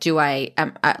was like, am I,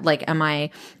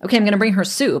 okay, I'm going to bring her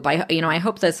soup. I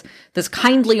hope this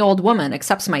kindly old woman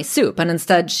accepts my soup. And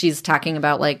instead she's talking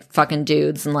about, like, fucking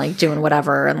dudes and, like, doing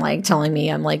whatever and, like, telling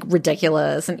me I'm, like,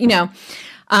 ridiculous. And, you know,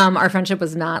 our friendship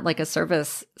was not, like, a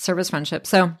service friendship.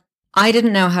 So I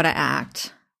didn't know how to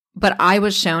act. But I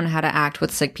was shown how to act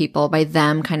with sick people by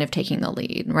them kind of taking the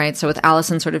lead, right? So with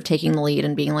Allison sort of taking the lead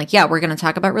and being like, yeah, we're going to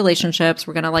talk about relationships.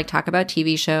 We're going to, like, talk about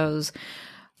TV shows.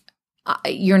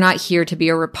 You're not here to be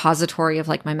a repository of,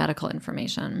 like, my medical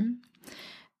information.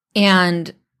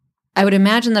 And I would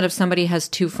imagine that if somebody has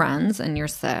two friends and you're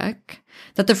sick,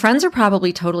 that the friends are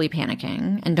probably totally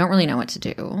panicking and don't really know what to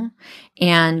do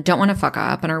and don't want to fuck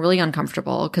up and are really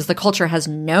uncomfortable because the culture has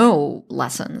no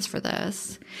lessons for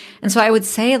this. And so I would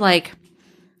say, like,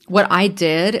 what I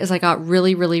did is I got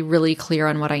really, really, really clear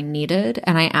on what I needed,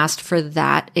 and I asked for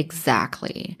that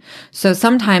exactly. So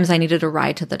sometimes I needed a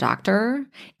ride to the doctor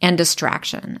and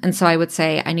distraction. And so I would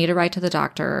say, I need a ride to the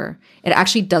doctor. It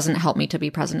actually doesn't help me to be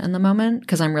present in the moment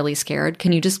because I'm really scared.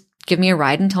 Can you just give me a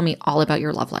ride and tell me all about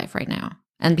your love life right now?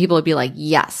 And people would be like,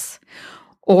 yes.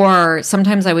 Or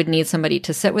sometimes I would need somebody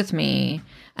to sit with me,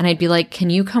 and I'd be like, can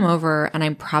you come over? And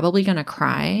I'm probably going to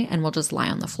cry, and we'll just lie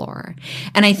on the floor.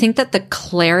 And I think that the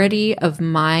clarity of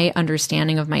my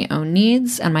understanding of my own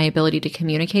needs and my ability to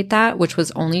communicate that, which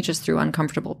was only just through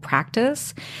uncomfortable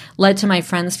practice, led to my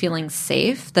friends feeling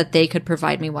safe that they could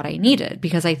provide me what I needed.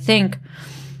 Because I think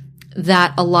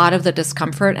that a lot of the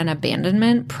discomfort and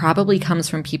abandonment probably comes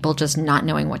from people just not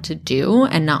knowing what to do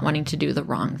and not wanting to do the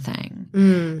wrong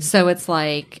thing. So it's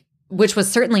like, which was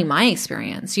certainly my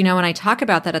experience, you know, and I talk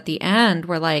about that at the end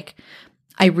where, like,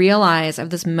 I realize of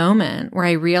this moment where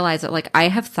I realize that, like, I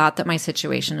have thought that my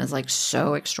situation is, like,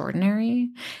 so extraordinary,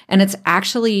 and it's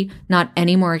actually not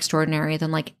any more extraordinary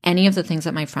than, like, any of the things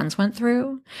that my friends went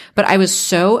through. But I was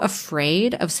so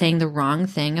afraid of saying the wrong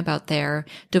thing about their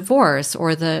divorce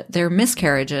or their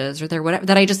miscarriages or their whatever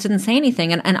that I just didn't say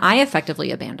anything, and I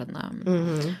effectively abandoned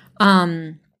them.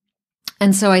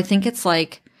 And so I think it's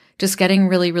like just getting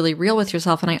really, really real with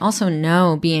yourself. And I also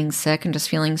know being sick and just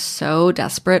feeling so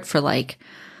desperate for, like,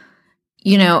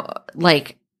 you know,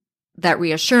 like that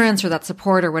reassurance or that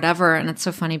support or whatever. And it's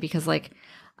so funny because, like,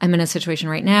 I'm in a situation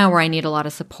right now where I need a lot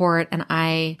of support. And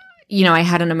I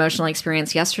had an emotional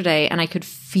experience yesterday, and I could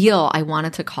feel I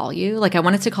wanted to call you. Like, I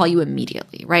wanted to call you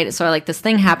immediately, right? So, like, this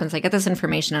thing happens, I get this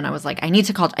information, and I was like, I need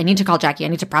to call Jackie. I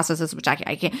need to process this with Jackie.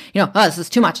 I can't, this is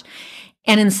too much.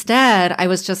 And instead, I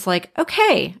was just like,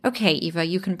 okay, Eva,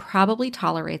 you can probably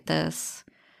tolerate this.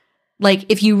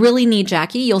 Like, if you really need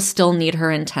Jackie, you'll still need her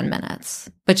in 10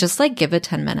 minutes. But just, like, give it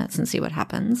 10 minutes and see what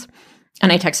happens.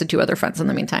 And I texted 2 other friends in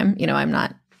the meantime. You know, I'm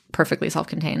not perfectly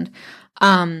self-contained.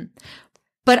 But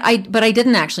I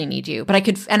didn't actually need you. But I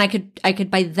could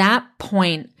by that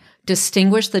point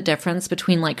distinguish the difference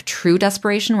between, like, true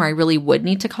desperation where I really would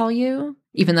need to call you,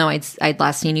 even though I'd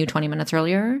last seen you 20 minutes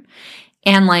earlier,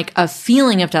 and, like, a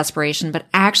feeling of desperation, but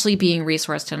actually being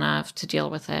resourced enough to deal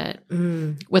with it.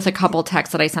 With a couple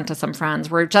texts that I sent to some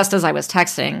friends where just as I was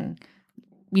texting,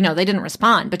 you know, they didn't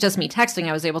respond, but just me texting,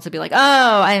 I was able to be like,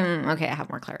 oh, I'm okay, I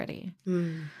have more clarity.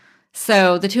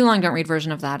 So the Too Long Don't Read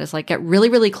version of that is, like, get really,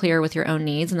 really clear with your own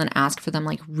needs and then ask for them,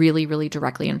 like, really, really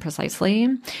directly and precisely,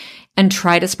 and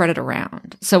try to spread it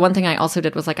around. So one thing I also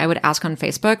did was, like, I would ask on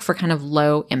Facebook for kind of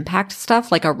low impact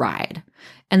stuff, like a ride.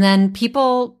 And then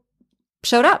people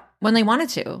showed up when they wanted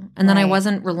to. And then I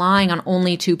wasn't relying on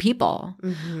only 2 people.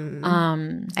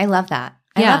 I love that.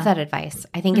 I Yeah. love that advice.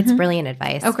 I think it's brilliant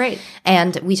advice. Oh, great.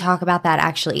 And we talk about that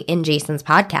actually in Jason's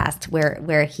podcast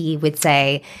where he would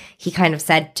say, he kind of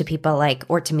said to people like,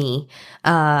 or to me,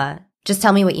 just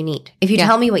tell me what you need. If you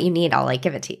tell me what you need, I'll like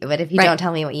give it to you. But if you don't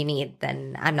tell me what you need,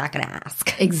 then I'm not going to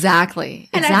ask. Exactly.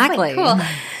 And I was like, cool.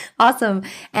 Awesome.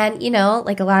 And, you know,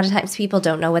 like a lot of times people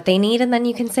don't know what they need. And then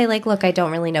you can say like, look, I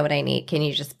don't really know what I need. Can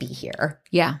you just be here?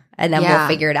 Yeah. And then we'll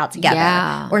figure it out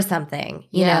together or something,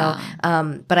 you know?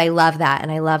 But I love that.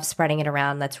 And I love spreading it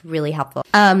around. That's really helpful.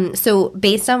 So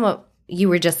based on what you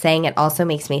were just saying, it also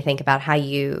makes me think about how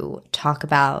you talk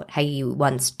about how you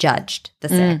once judged the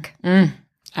sick.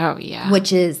 Oh, yeah.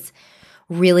 Which is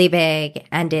really big,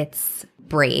 and it's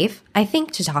brave, I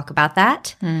think, to talk about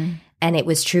that. And it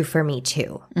was true for me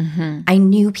too. I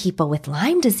knew people with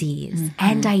Lyme disease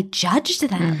and I judged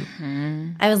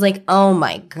them. I was like, oh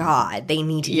my God, they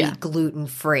need to eat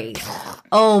gluten-free.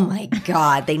 Oh my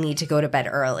God, they need to go to bed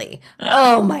early.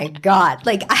 Oh my God.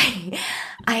 Like I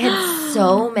had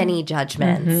so many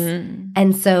judgments.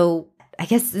 And so I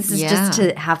guess this is just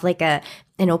to have like an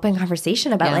open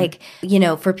conversation about like, you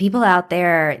know, for people out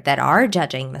there that are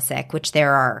judging the sick, which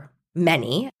there are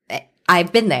many,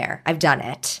 I've been there. I've done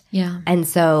it. Yeah. And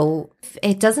so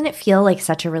doesn't it feel like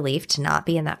such a relief to not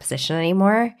be in that position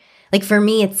anymore? Like for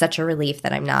me, it's such a relief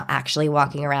that I'm not actually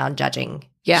walking around judging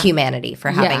humanity for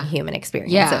having human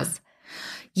experiences.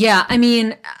 Yeah. I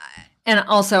mean, and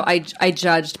also I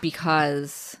judged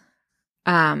because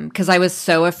I was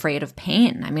so afraid of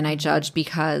pain. I mean, I judged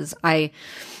because I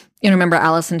remember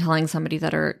Allison telling somebody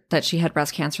that she had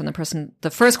breast cancer, and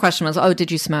the first question was, "Oh,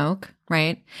 did you smoke?"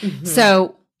 Right?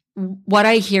 So what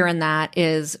I hear in that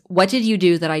is, what did you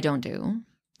do that I don't do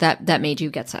that made you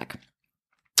get sick?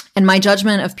 And my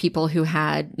judgment of people who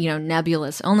had, you know,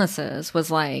 nebulous illnesses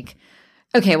was like,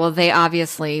 okay, well, they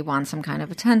obviously want some kind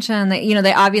of attention.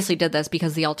 They obviously did this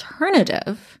because the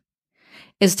alternative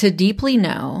is to deeply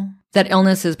know that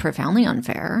illness is profoundly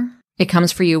unfair. It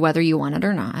comes for you whether you want it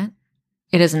or not.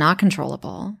 It is not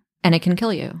controllable, and it can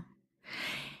kill you.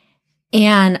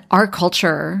 And our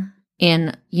culture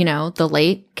in, you know, the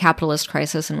late capitalist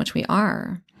crisis in which we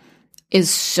are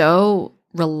is so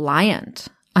reliant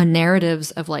on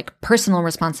narratives of like personal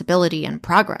responsibility and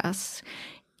progress.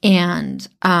 And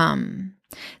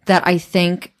that I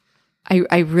think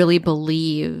I really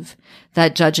believe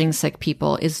that judging sick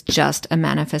people is just a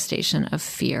manifestation of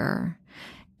fear.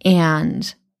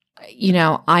 And, you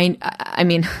know, I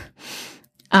mean,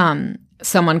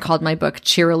 someone called my book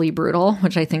Cheerily Brutal,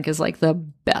 which I think is like the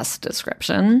best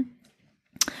description.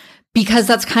 Because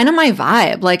that's kind of my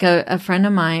vibe. Like a friend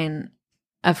of mine,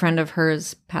 a friend of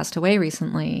hers passed away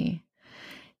recently.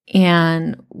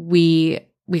 And we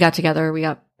got together.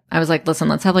 I was like, listen,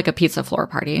 let's have like a pizza floor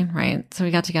party, right? So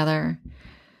we got together.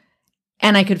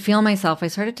 And I could feel myself. I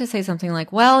started to say something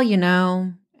like, well, you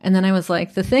know. And then I was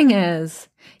like, the thing is,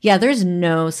 yeah, there's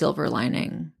no silver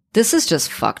lining. This is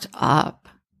just fucked up.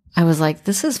 I was like,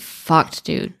 this is fucked,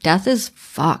 dude. Death is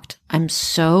fucked. I'm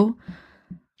so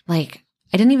like,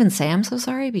 I didn't even say I'm so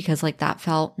sorry because like that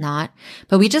felt not,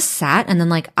 but we just sat and then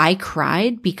like I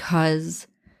cried because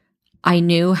I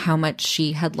knew how much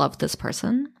she had loved this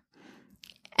person.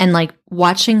 And like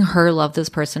watching her love this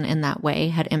person in that way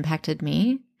had impacted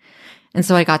me. And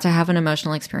so I got to have an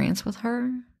emotional experience with her.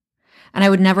 And I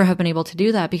would never have been able to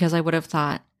do that because I would have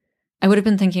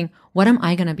been thinking, what am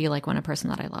I going to be like when a person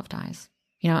that I love dies?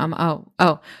 You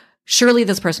know, surely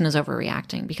this person is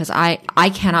overreacting because I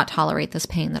cannot tolerate this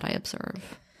pain that I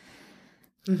observe.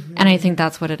 And I think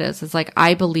that's what it is. It's like,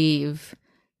 I believe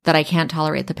that I can't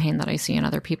tolerate the pain that I see in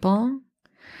other people.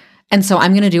 And so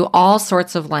I'm going to do all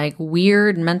sorts of like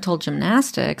weird mental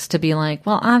gymnastics to be like,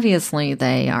 well, obviously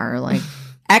they are like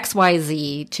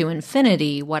XYZ to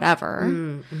infinity,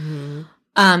 whatever.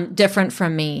 Different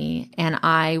from me. And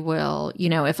I will, you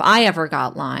know, if I ever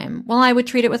got Lyme, well, I would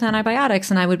treat it with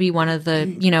antibiotics and I would be one of the,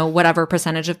 you know, whatever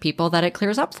percentage of people that it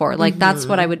clears up for. Like that's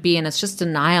what I would be. And it's just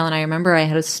denial. And I remember I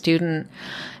had a student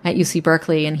at UC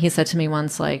Berkeley and he said to me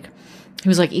once, like, he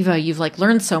was like, Eva, you've like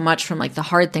learned so much from like the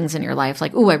hard things in your life.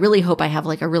 Like, ooh, I really hope I have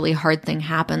like a really hard thing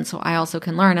happen so I also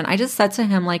can learn. And I just said to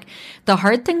him, like, the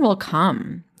hard thing will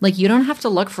come. Like, you don't have to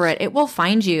look for it. It will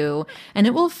find you and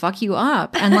it will fuck you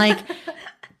up. And like,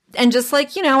 and just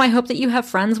like, you know, I hope that you have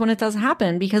friends when it does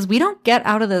happen because we don't get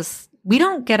out of this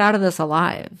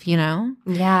alive, you know?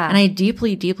 Yeah. And I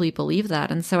deeply, deeply believe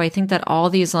that. And so I think that all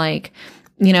these like,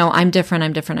 you know, I'm different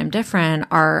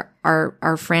are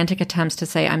our frantic attempts to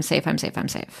say, I'm safe, I'm safe, I'm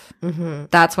safe. Mm-hmm.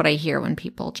 That's what I hear when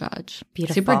people judge.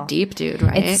 Beautiful. Super deep, dude,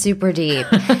 right? It's super deep.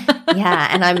 Yeah.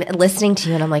 And I'm listening to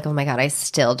you and I'm like, oh my God, I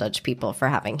still judge people for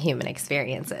having human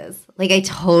experiences. Like I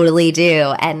totally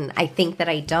do. And I think that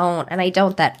I don't. And I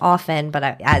don't that often.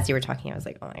 But as you were talking, I was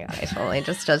like, oh my God, I totally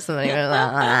just judge somebody. Of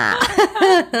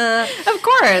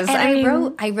course.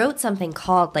 And I wrote something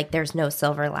called like There's No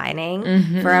Silver Lining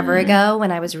forever ago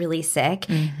when I was really sick.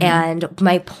 Mm-hmm. And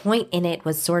my point in it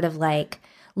was sort of like,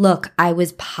 look, I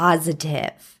was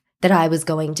positive that I was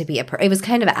going to be it was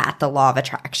kind of at the law of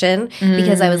attraction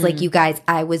because I was like, you guys,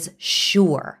 I was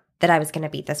sure that I was going to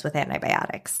beat this with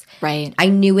antibiotics. Right. I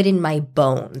knew it in my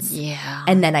bones. Yeah.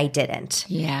 And then I didn't.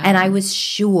 Yeah. And I was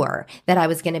sure that I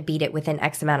was going to beat it within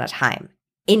X amount of time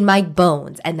in my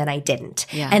bones. And then I didn't.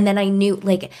 Yeah. And then I knew,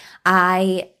 like,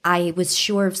 I was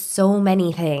sure of so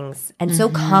many things and so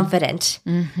confident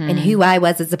in who I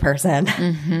was as a person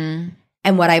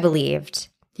and what I believed.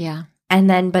 Yeah. And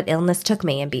then, but illness took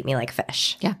me and beat me like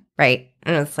fish. Yeah. Right.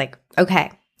 And it's like, okay.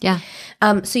 Yeah.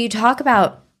 So you talk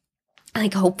about,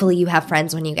 like, hopefully you have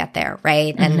friends when you get there,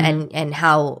 right? And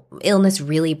how illness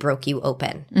really broke you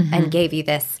open and gave you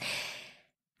this.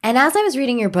 And as I was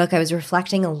reading your book, I was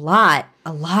reflecting a lot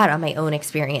on my own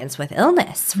experience with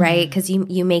illness, right? Because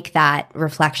you make that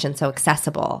reflection so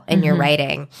accessible in your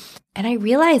writing. And I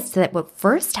realized that what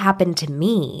first happened to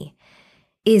me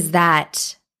is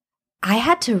that I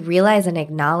had to realize and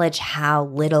acknowledge how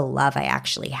little love I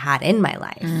actually had in my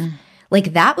life.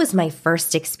 Like that was my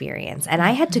first experience. And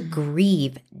I had to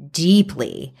grieve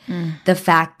deeply the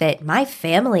fact that my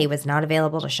family was not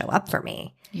available to show up for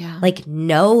me. Yeah. Like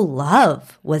no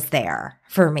love was there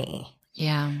for me.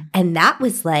 Yeah. And that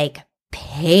was like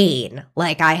pain.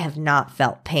 Like I have not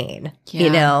felt pain, you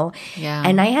know? Yeah.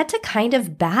 And I had to kind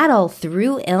of battle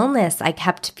through illness. I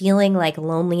kept feeling like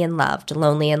lonely and loved,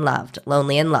 lonely and loved,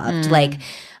 lonely and loved. Like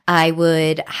I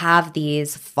would have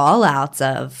these fallouts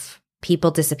of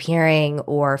people disappearing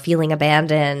or feeling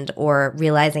abandoned or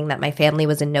realizing that my family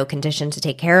was in no condition to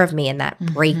take care of me and that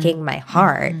breaking my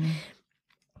heart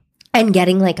and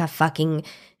getting like a fucking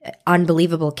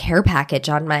unbelievable care package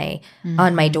on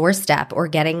my doorstep or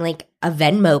getting like a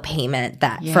Venmo payment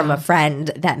that from a friend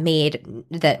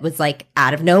that was like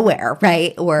out of nowhere,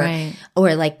 right? Or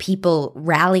like people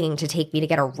rallying to take me to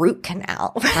get a root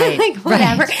canal, like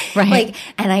whatever. Right. Like,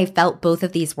 and I felt both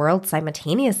of these worlds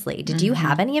simultaneously. Did you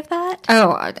have any of that?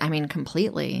 Oh, I mean,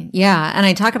 completely. Yeah. And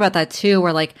I talk about that too,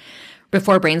 where like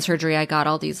before brain surgery, I got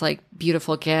all these like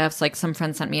beautiful gifts. Like some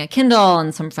friends sent me a Kindle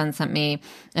and some friends sent me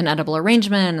an edible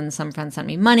arrangement and some friends sent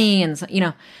me money and, you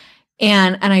know,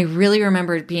 and I really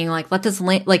remembered being like, let this,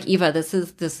 like Eva, this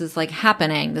is like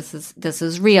happening. This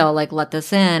is real. Like, let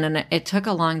this in. And it took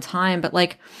a long time, but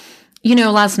like, you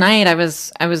know, last night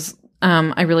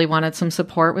I really wanted some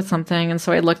support with something. And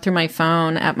so I looked through my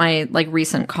phone at my like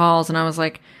recent calls and I was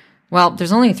like, well,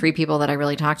 there's only 3 people that I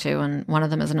really talk to, and one of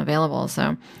them isn't available.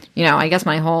 So, you know, I guess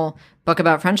my whole book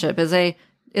about friendship is a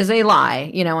lie.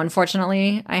 You know,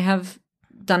 unfortunately, I have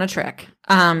done a trick.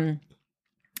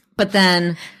 But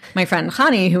then my friend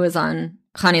Khani, who is on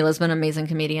Khani Lisbon, amazing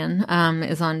comedian,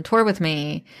 is on tour with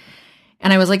me.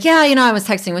 And I was like, yeah, you know, I was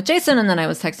texting with Jason and then I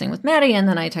was texting with Maddie and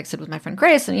then I texted with my friend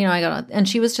Grace and, you know, and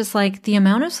she was just like, the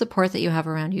amount of support that you have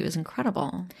around you is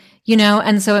incredible, you know?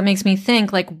 And so it makes me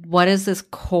think like, what is this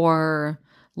core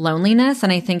loneliness?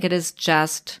 And I think it is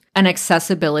just an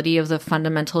accessibility of the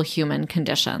fundamental human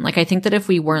condition. Like, I think that if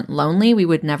we weren't lonely, we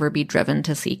would never be driven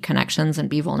to seek connections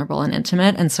and be vulnerable and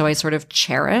intimate. And so I sort of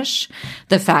cherish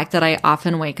the fact that I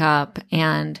often wake up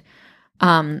and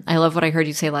I love what I heard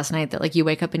you say last night, that like you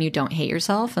wake up and you don't hate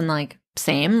yourself, and like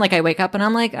same, like I wake up and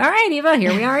I'm like, all right, Eva,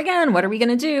 here we are again. What are we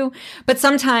going to do? But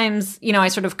sometimes, you know, I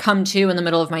sort of come to in the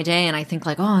middle of my day and I think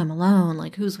like, oh, I'm alone.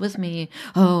 Like who's with me?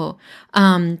 Oh,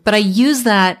 but I use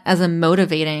that as a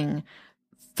motivating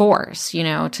force, you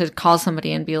know, to call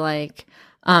somebody and be like,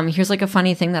 here's like a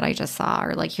funny thing that I just saw,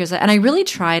 or like, and I really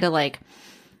try to like,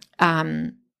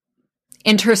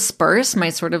 intersperse my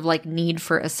sort of like need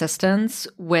for assistance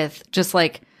with just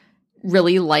like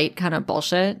really light kind of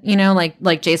bullshit, you know,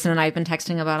 like Jason and I have been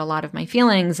texting about a lot of my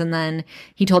feelings, and then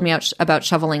he told me about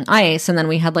shoveling ice, and then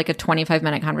we had like a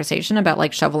 25-minute conversation about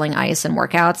like shoveling ice and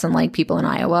workouts and like people in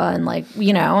Iowa and like,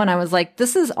 you know, and I was like,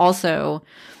 this is also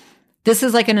this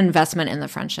is like an investment in the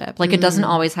friendship. Like it doesn't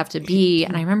always have to be,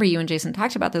 and I remember you and Jason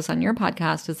talked about this on your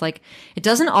podcast, is like, it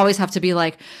doesn't always have to be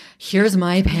like, here's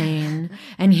my pain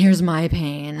and here's my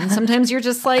pain. Sometimes you're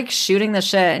just like shooting the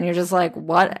shit and you're just like,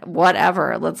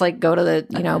 whatever. Let's like go to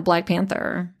the, Black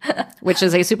Panther, which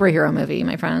is a superhero movie,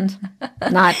 my friend,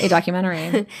 not a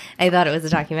documentary. I thought it was a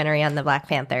documentary on the Black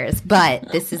Panthers,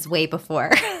 but this is way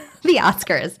before the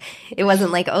Oscars. It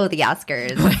wasn't like, oh, the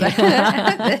Oscars.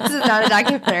 This is not a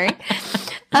documentary.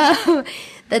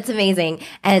 That's amazing.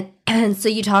 And so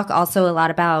you talk also a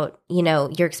lot about,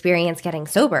 your experience getting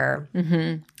sober.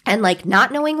 Mm-hmm. And like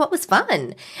not knowing what was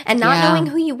fun and not knowing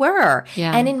who you were.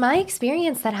 Yeah. And in my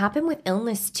experience, that happened with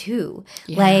illness too.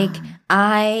 Yeah. Like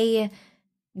I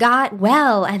got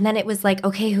well and then it was like,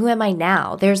 okay, who am I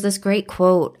now? There's this great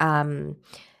quote,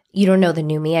 you don't know the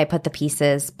new me. I put the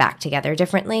pieces back together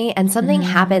differently. And something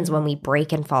happens when we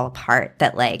break and fall apart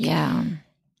that like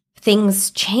things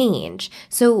change.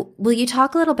 So will you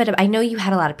talk a little bit I know you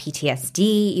had a lot of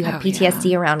PTSD. You had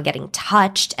PTSD around getting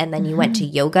touched and then you went to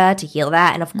yoga to heal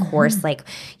that. And of course, like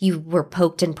you were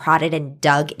poked and prodded and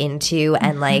dug into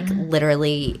and like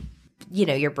literally,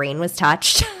 your brain was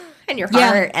touched. And your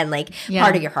heart and like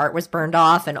part of your heart was burned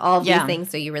off and all of these things.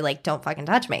 So you were like, don't fucking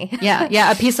touch me.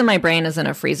 Yeah. A piece of my brain is in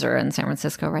a freezer in San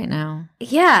Francisco right now.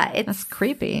 Yeah. That's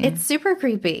creepy. It's super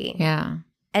creepy. Yeah.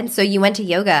 And so you went to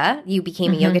yoga. You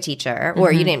became a yoga teacher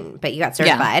or you didn't, but you got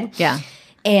certified. Yeah.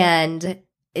 And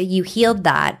you healed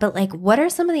that. But like, what are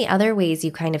some of the other ways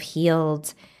you kind of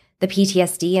healed the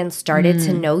PTSD and started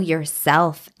to know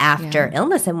yourself after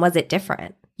illness? And was it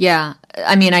different? Yeah.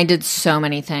 I mean, I did so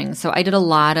many things. So I did a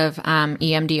lot of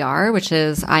EMDR, which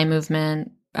is eye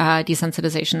movement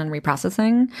desensitization and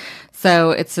reprocessing.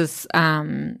 So it's this,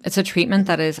 it's a treatment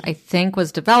that is, I think,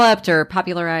 was developed or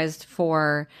popularized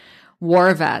for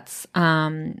war vets.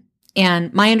 And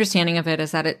my understanding of it is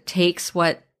that it takes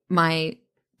what my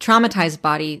traumatized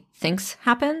body thinks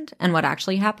happened and what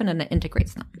actually happened, and it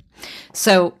integrates them.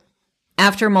 So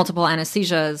after multiple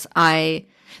anesthesias,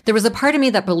 there was a part of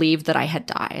me that believed that I had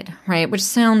died, right? Which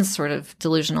sounds sort of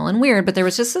delusional and weird, but there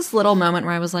was just this little moment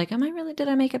where I was like, did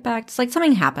I make it back? It's like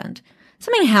something happened.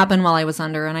 Something happened while I was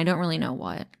under, and I don't really know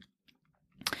what.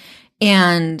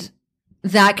 And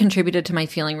that contributed to my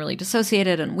feeling really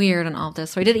dissociated and weird and all of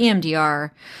this. So I did EMDR,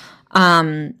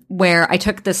 where I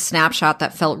took this snapshot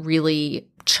that felt really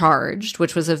charged,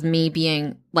 which was of me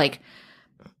being like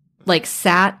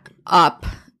sat up.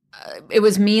 It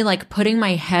was me like putting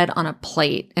my head on a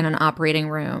plate in an operating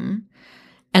room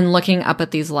and looking up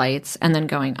at these lights and then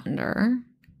going under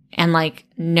and like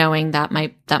knowing that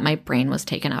my brain was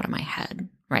taken out of my head.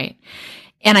 Right.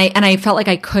 And I felt like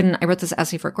I wrote this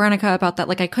essay for Guernica about that.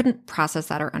 Like I couldn't process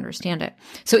that or understand it.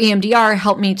 So EMDR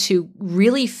helped me to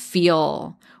really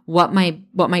feel what my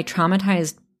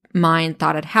traumatized mind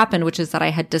thought had happened, which is that I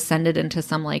had descended into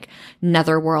some like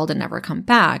nether world and never come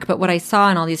back. But what I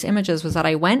saw in all these images was that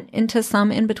I went into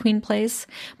some in-between place,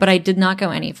 but I did not go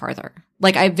any farther.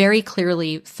 Like I very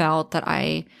clearly felt that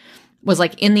I was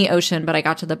like in the ocean, but I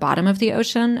got to the bottom of the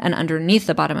ocean, and underneath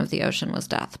the bottom of the ocean was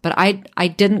death. But I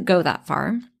didn't go that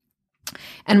far.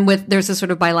 And there's this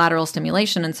sort of bilateral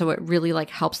stimulation, and so it really like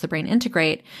helps the brain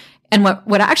integrate. And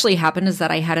what actually happened is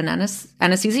that I had an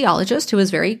anesthesiologist who was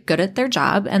very good at their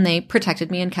job, and they protected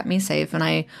me and kept me safe, and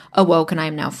I awoke and I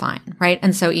am now fine, right?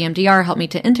 And so EMDR helped me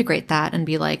to integrate that and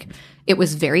be like, it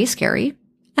was very scary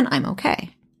and I'm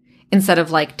okay. Instead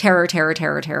of like terror,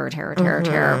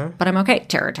 but I'm okay,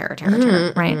 terror,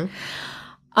 right?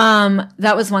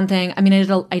 That was one thing. I mean, I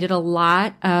just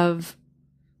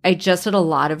did a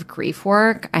lot of grief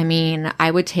work. I mean,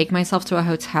 I would take myself to a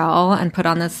hotel and put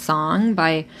on this song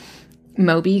by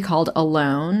Moby called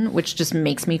Alone, which just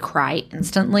makes me cry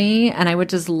instantly. And I would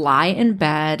just lie in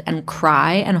bed and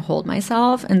cry and hold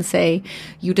myself and say,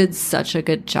 you did such a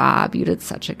good job. You did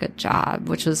such a good job,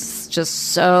 which was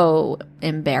just so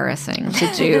embarrassing to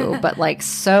do, but like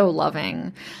so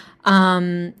loving.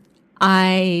 I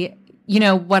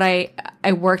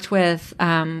worked with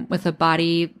a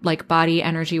body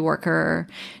energy worker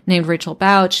named Rachel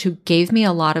Bouch, who gave me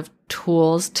a lot of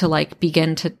tools to like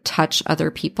begin to touch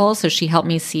other people. So she helped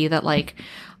me see that like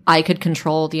I could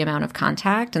control the amount of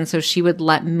contact. And so she would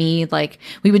let me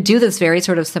we would do this very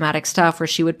sort of somatic stuff where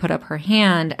she would put up her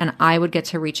hand and I would get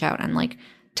to reach out and like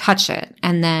touch it.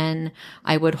 And then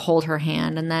I would hold her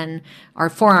hand, and then our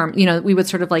forearm, we would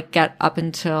sort of like get up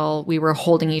until we were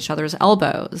holding each other's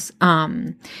elbows.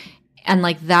 And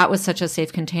like that was such a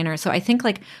safe container. So I think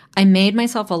like I made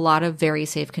myself a lot of very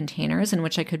safe containers in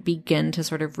which I could begin to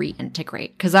sort of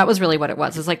reintegrate, because that was really what it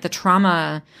was. It's like the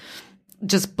trauma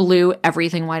just blew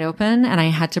everything wide open, and I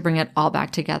had to bring it all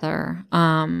back together.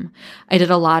 I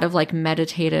did a lot of like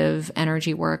meditative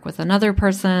energy work with another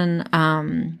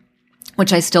person,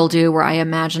 which I still do, where I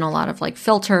imagine a lot of like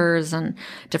filters and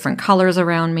different colors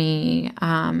around me.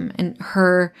 And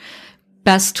her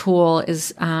best tool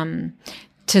is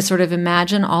to sort of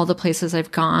imagine all the places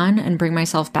I've gone and bring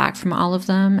myself back from all of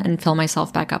them and fill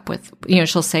myself back up with,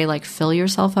 she'll say like, fill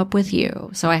yourself up with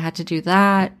you. So I had to do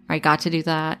that. I got to do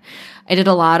that. I did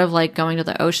a lot of like going to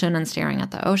the ocean and staring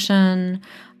at the ocean.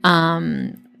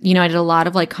 I did a lot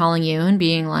of like calling you and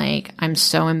being like, I'm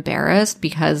so embarrassed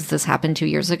because this happened 2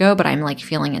 years ago, but I'm like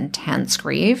feeling intense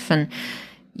grief. And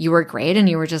you were great. And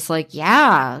you were just like,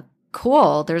 yeah,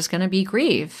 cool. There's going to be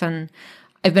grief. And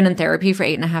I've been in therapy for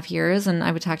 8.5 years, and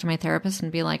I would talk to my therapist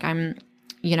and be like, I'm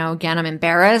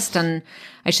embarrassed and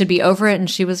I should be over it. And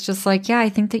she was just like, yeah, I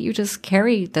think that you just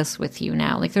carry this with you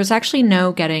now. Like there's actually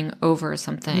no getting over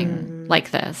something like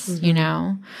this,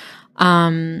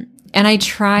 And I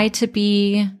try to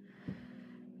be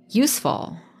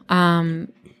useful.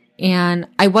 And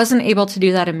I wasn't able to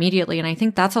do that immediately. And I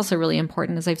think that's also really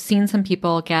important, is I've seen some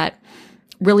people get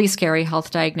really scary health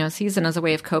diagnoses and as a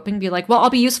way of coping be like, well, I'll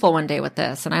be useful one day with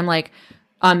this. And I'm like,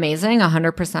 amazing,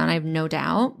 100%, I have no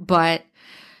doubt. But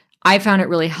I found it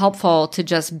really helpful to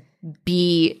just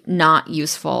be not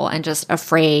useful and just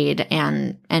afraid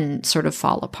and sort of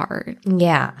fall apart.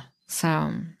 Yeah.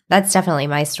 So that's definitely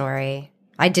my story.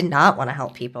 I did not want to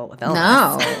help people with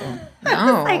illness.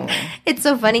 No. It's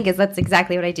so funny because that's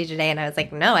exactly what I do today. And I was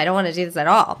like, no, I don't want to do this at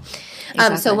all.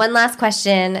 Exactly. So one last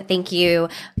question. Thank you.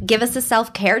 Give us a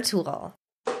self-care tool.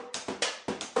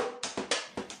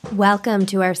 Welcome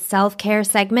to our self-care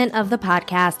segment of the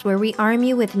podcast, where we arm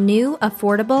you with new,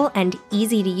 affordable, and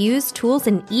easy-to-use tools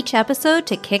in each episode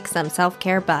to kick some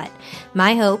self-care butt.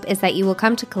 My hope is that you will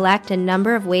come to collect a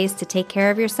number of ways to take care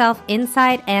of yourself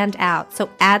inside and out. So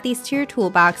add these to your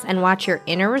toolbox and watch your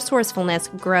inner resourcefulness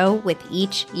grow with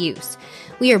each use.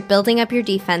 We are building up your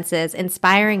defenses,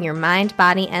 inspiring your mind,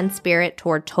 body, and spirit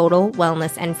toward total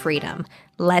wellness and freedom.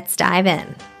 Let's dive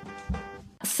in.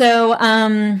 So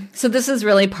this is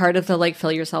really part of the like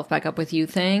fill yourself back up with you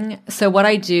thing. So what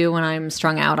I do when I'm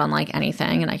strung out on like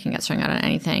anything, and I can get strung out on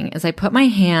anything, is I put my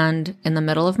hand in the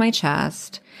middle of my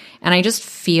chest and I just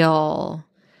feel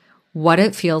what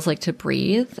it feels like to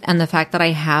breathe, and the fact that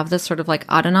I have this sort of like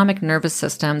autonomic nervous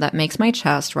system that makes my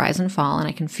chest rise and fall, and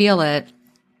I can feel it.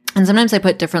 And sometimes I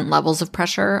put different levels of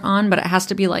pressure on, but it has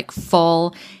to be like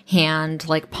full hand,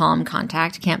 like palm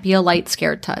contact. It can't be a light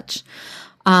scared touch.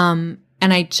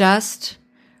 And I just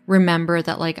remember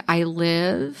that like I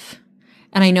live,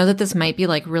 and I know that this might be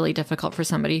like really difficult for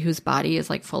somebody whose body is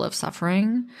like full of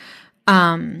suffering.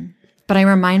 But I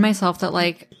remind myself that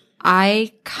like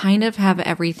I kind of have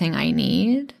everything I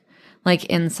need like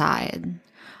inside.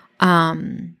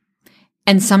 And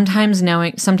sometimes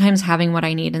having what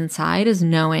I need inside is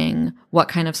knowing what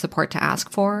kind of support to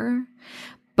ask for.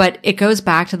 But it goes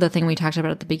back to the thing we talked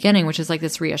about at the beginning, which is like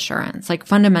this reassurance. Like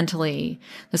fundamentally,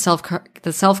 the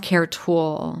self-care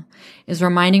tool is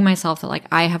reminding myself that like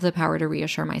I have the power to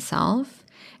reassure myself,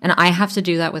 and I have to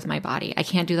do that with my body. I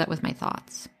can't do that with my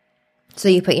thoughts. So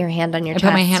you put your hand on your chest. I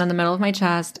put my hand in the middle of my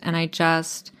chest and I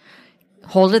just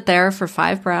hold it there for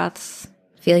 5 breaths.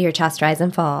 Feel your chest rise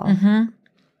and fall. Mm-hmm.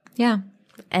 Yeah.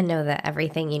 And know that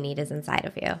everything you need is inside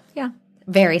of you. Yeah.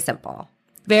 Very simple.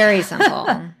 Very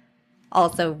simple.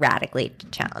 Also radically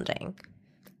challenging.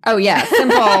 Oh, yeah.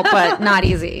 Simple, but not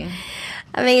easy.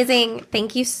 Amazing.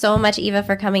 Thank you so much, Eva,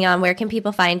 for coming on. Where can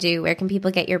people find you? Where can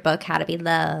people get your book, How to Be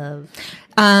Loved?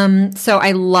 So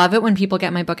I love it when people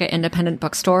get my book at independent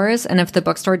bookstores. And if the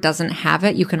bookstore doesn't have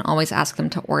it, you can always ask them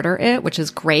to order it, which is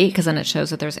great because then it shows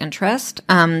that there's interest.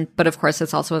 But of course,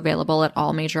 it's also available at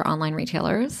all major online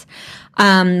retailers.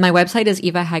 My website is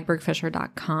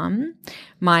evahagbergfisher.com.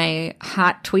 My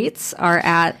hot tweets are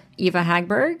at Eva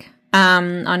Hagberg.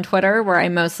 On Twitter, where I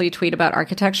mostly tweet about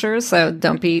architecture, so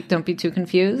don't be too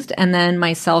confused. And then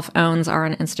my self-owns are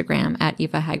on Instagram at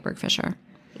Eva Hagberg Fisher.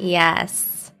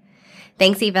 Yes.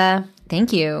 Thanks, Eva.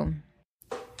 Thank you.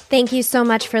 Thank you so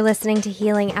much for listening to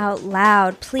Healing Out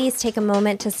Loud. Please take a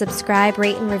moment to subscribe,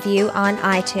 rate, and review on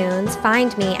iTunes.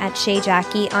 Find me at Shay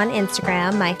Jackie on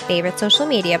Instagram, my favorite social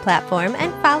media platform,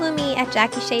 and follow me at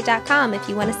JackieShay.com if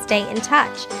you want to stay in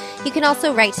touch. You can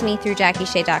also write to me through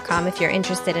JackieShay.com if you're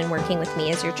interested in working with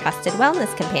me as your trusted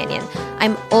wellness companion.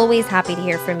 I'm always happy to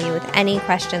hear from you with any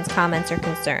questions, comments, or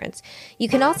concerns. You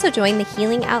can also join the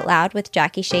Healing Out Loud with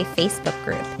Jackie Shay Facebook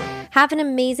group. Have an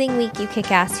amazing week, you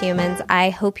kick-ass humans. I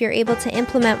hope you're able to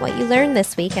implement what you learned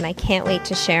this week, and I can't wait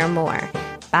to share more.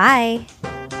 Bye.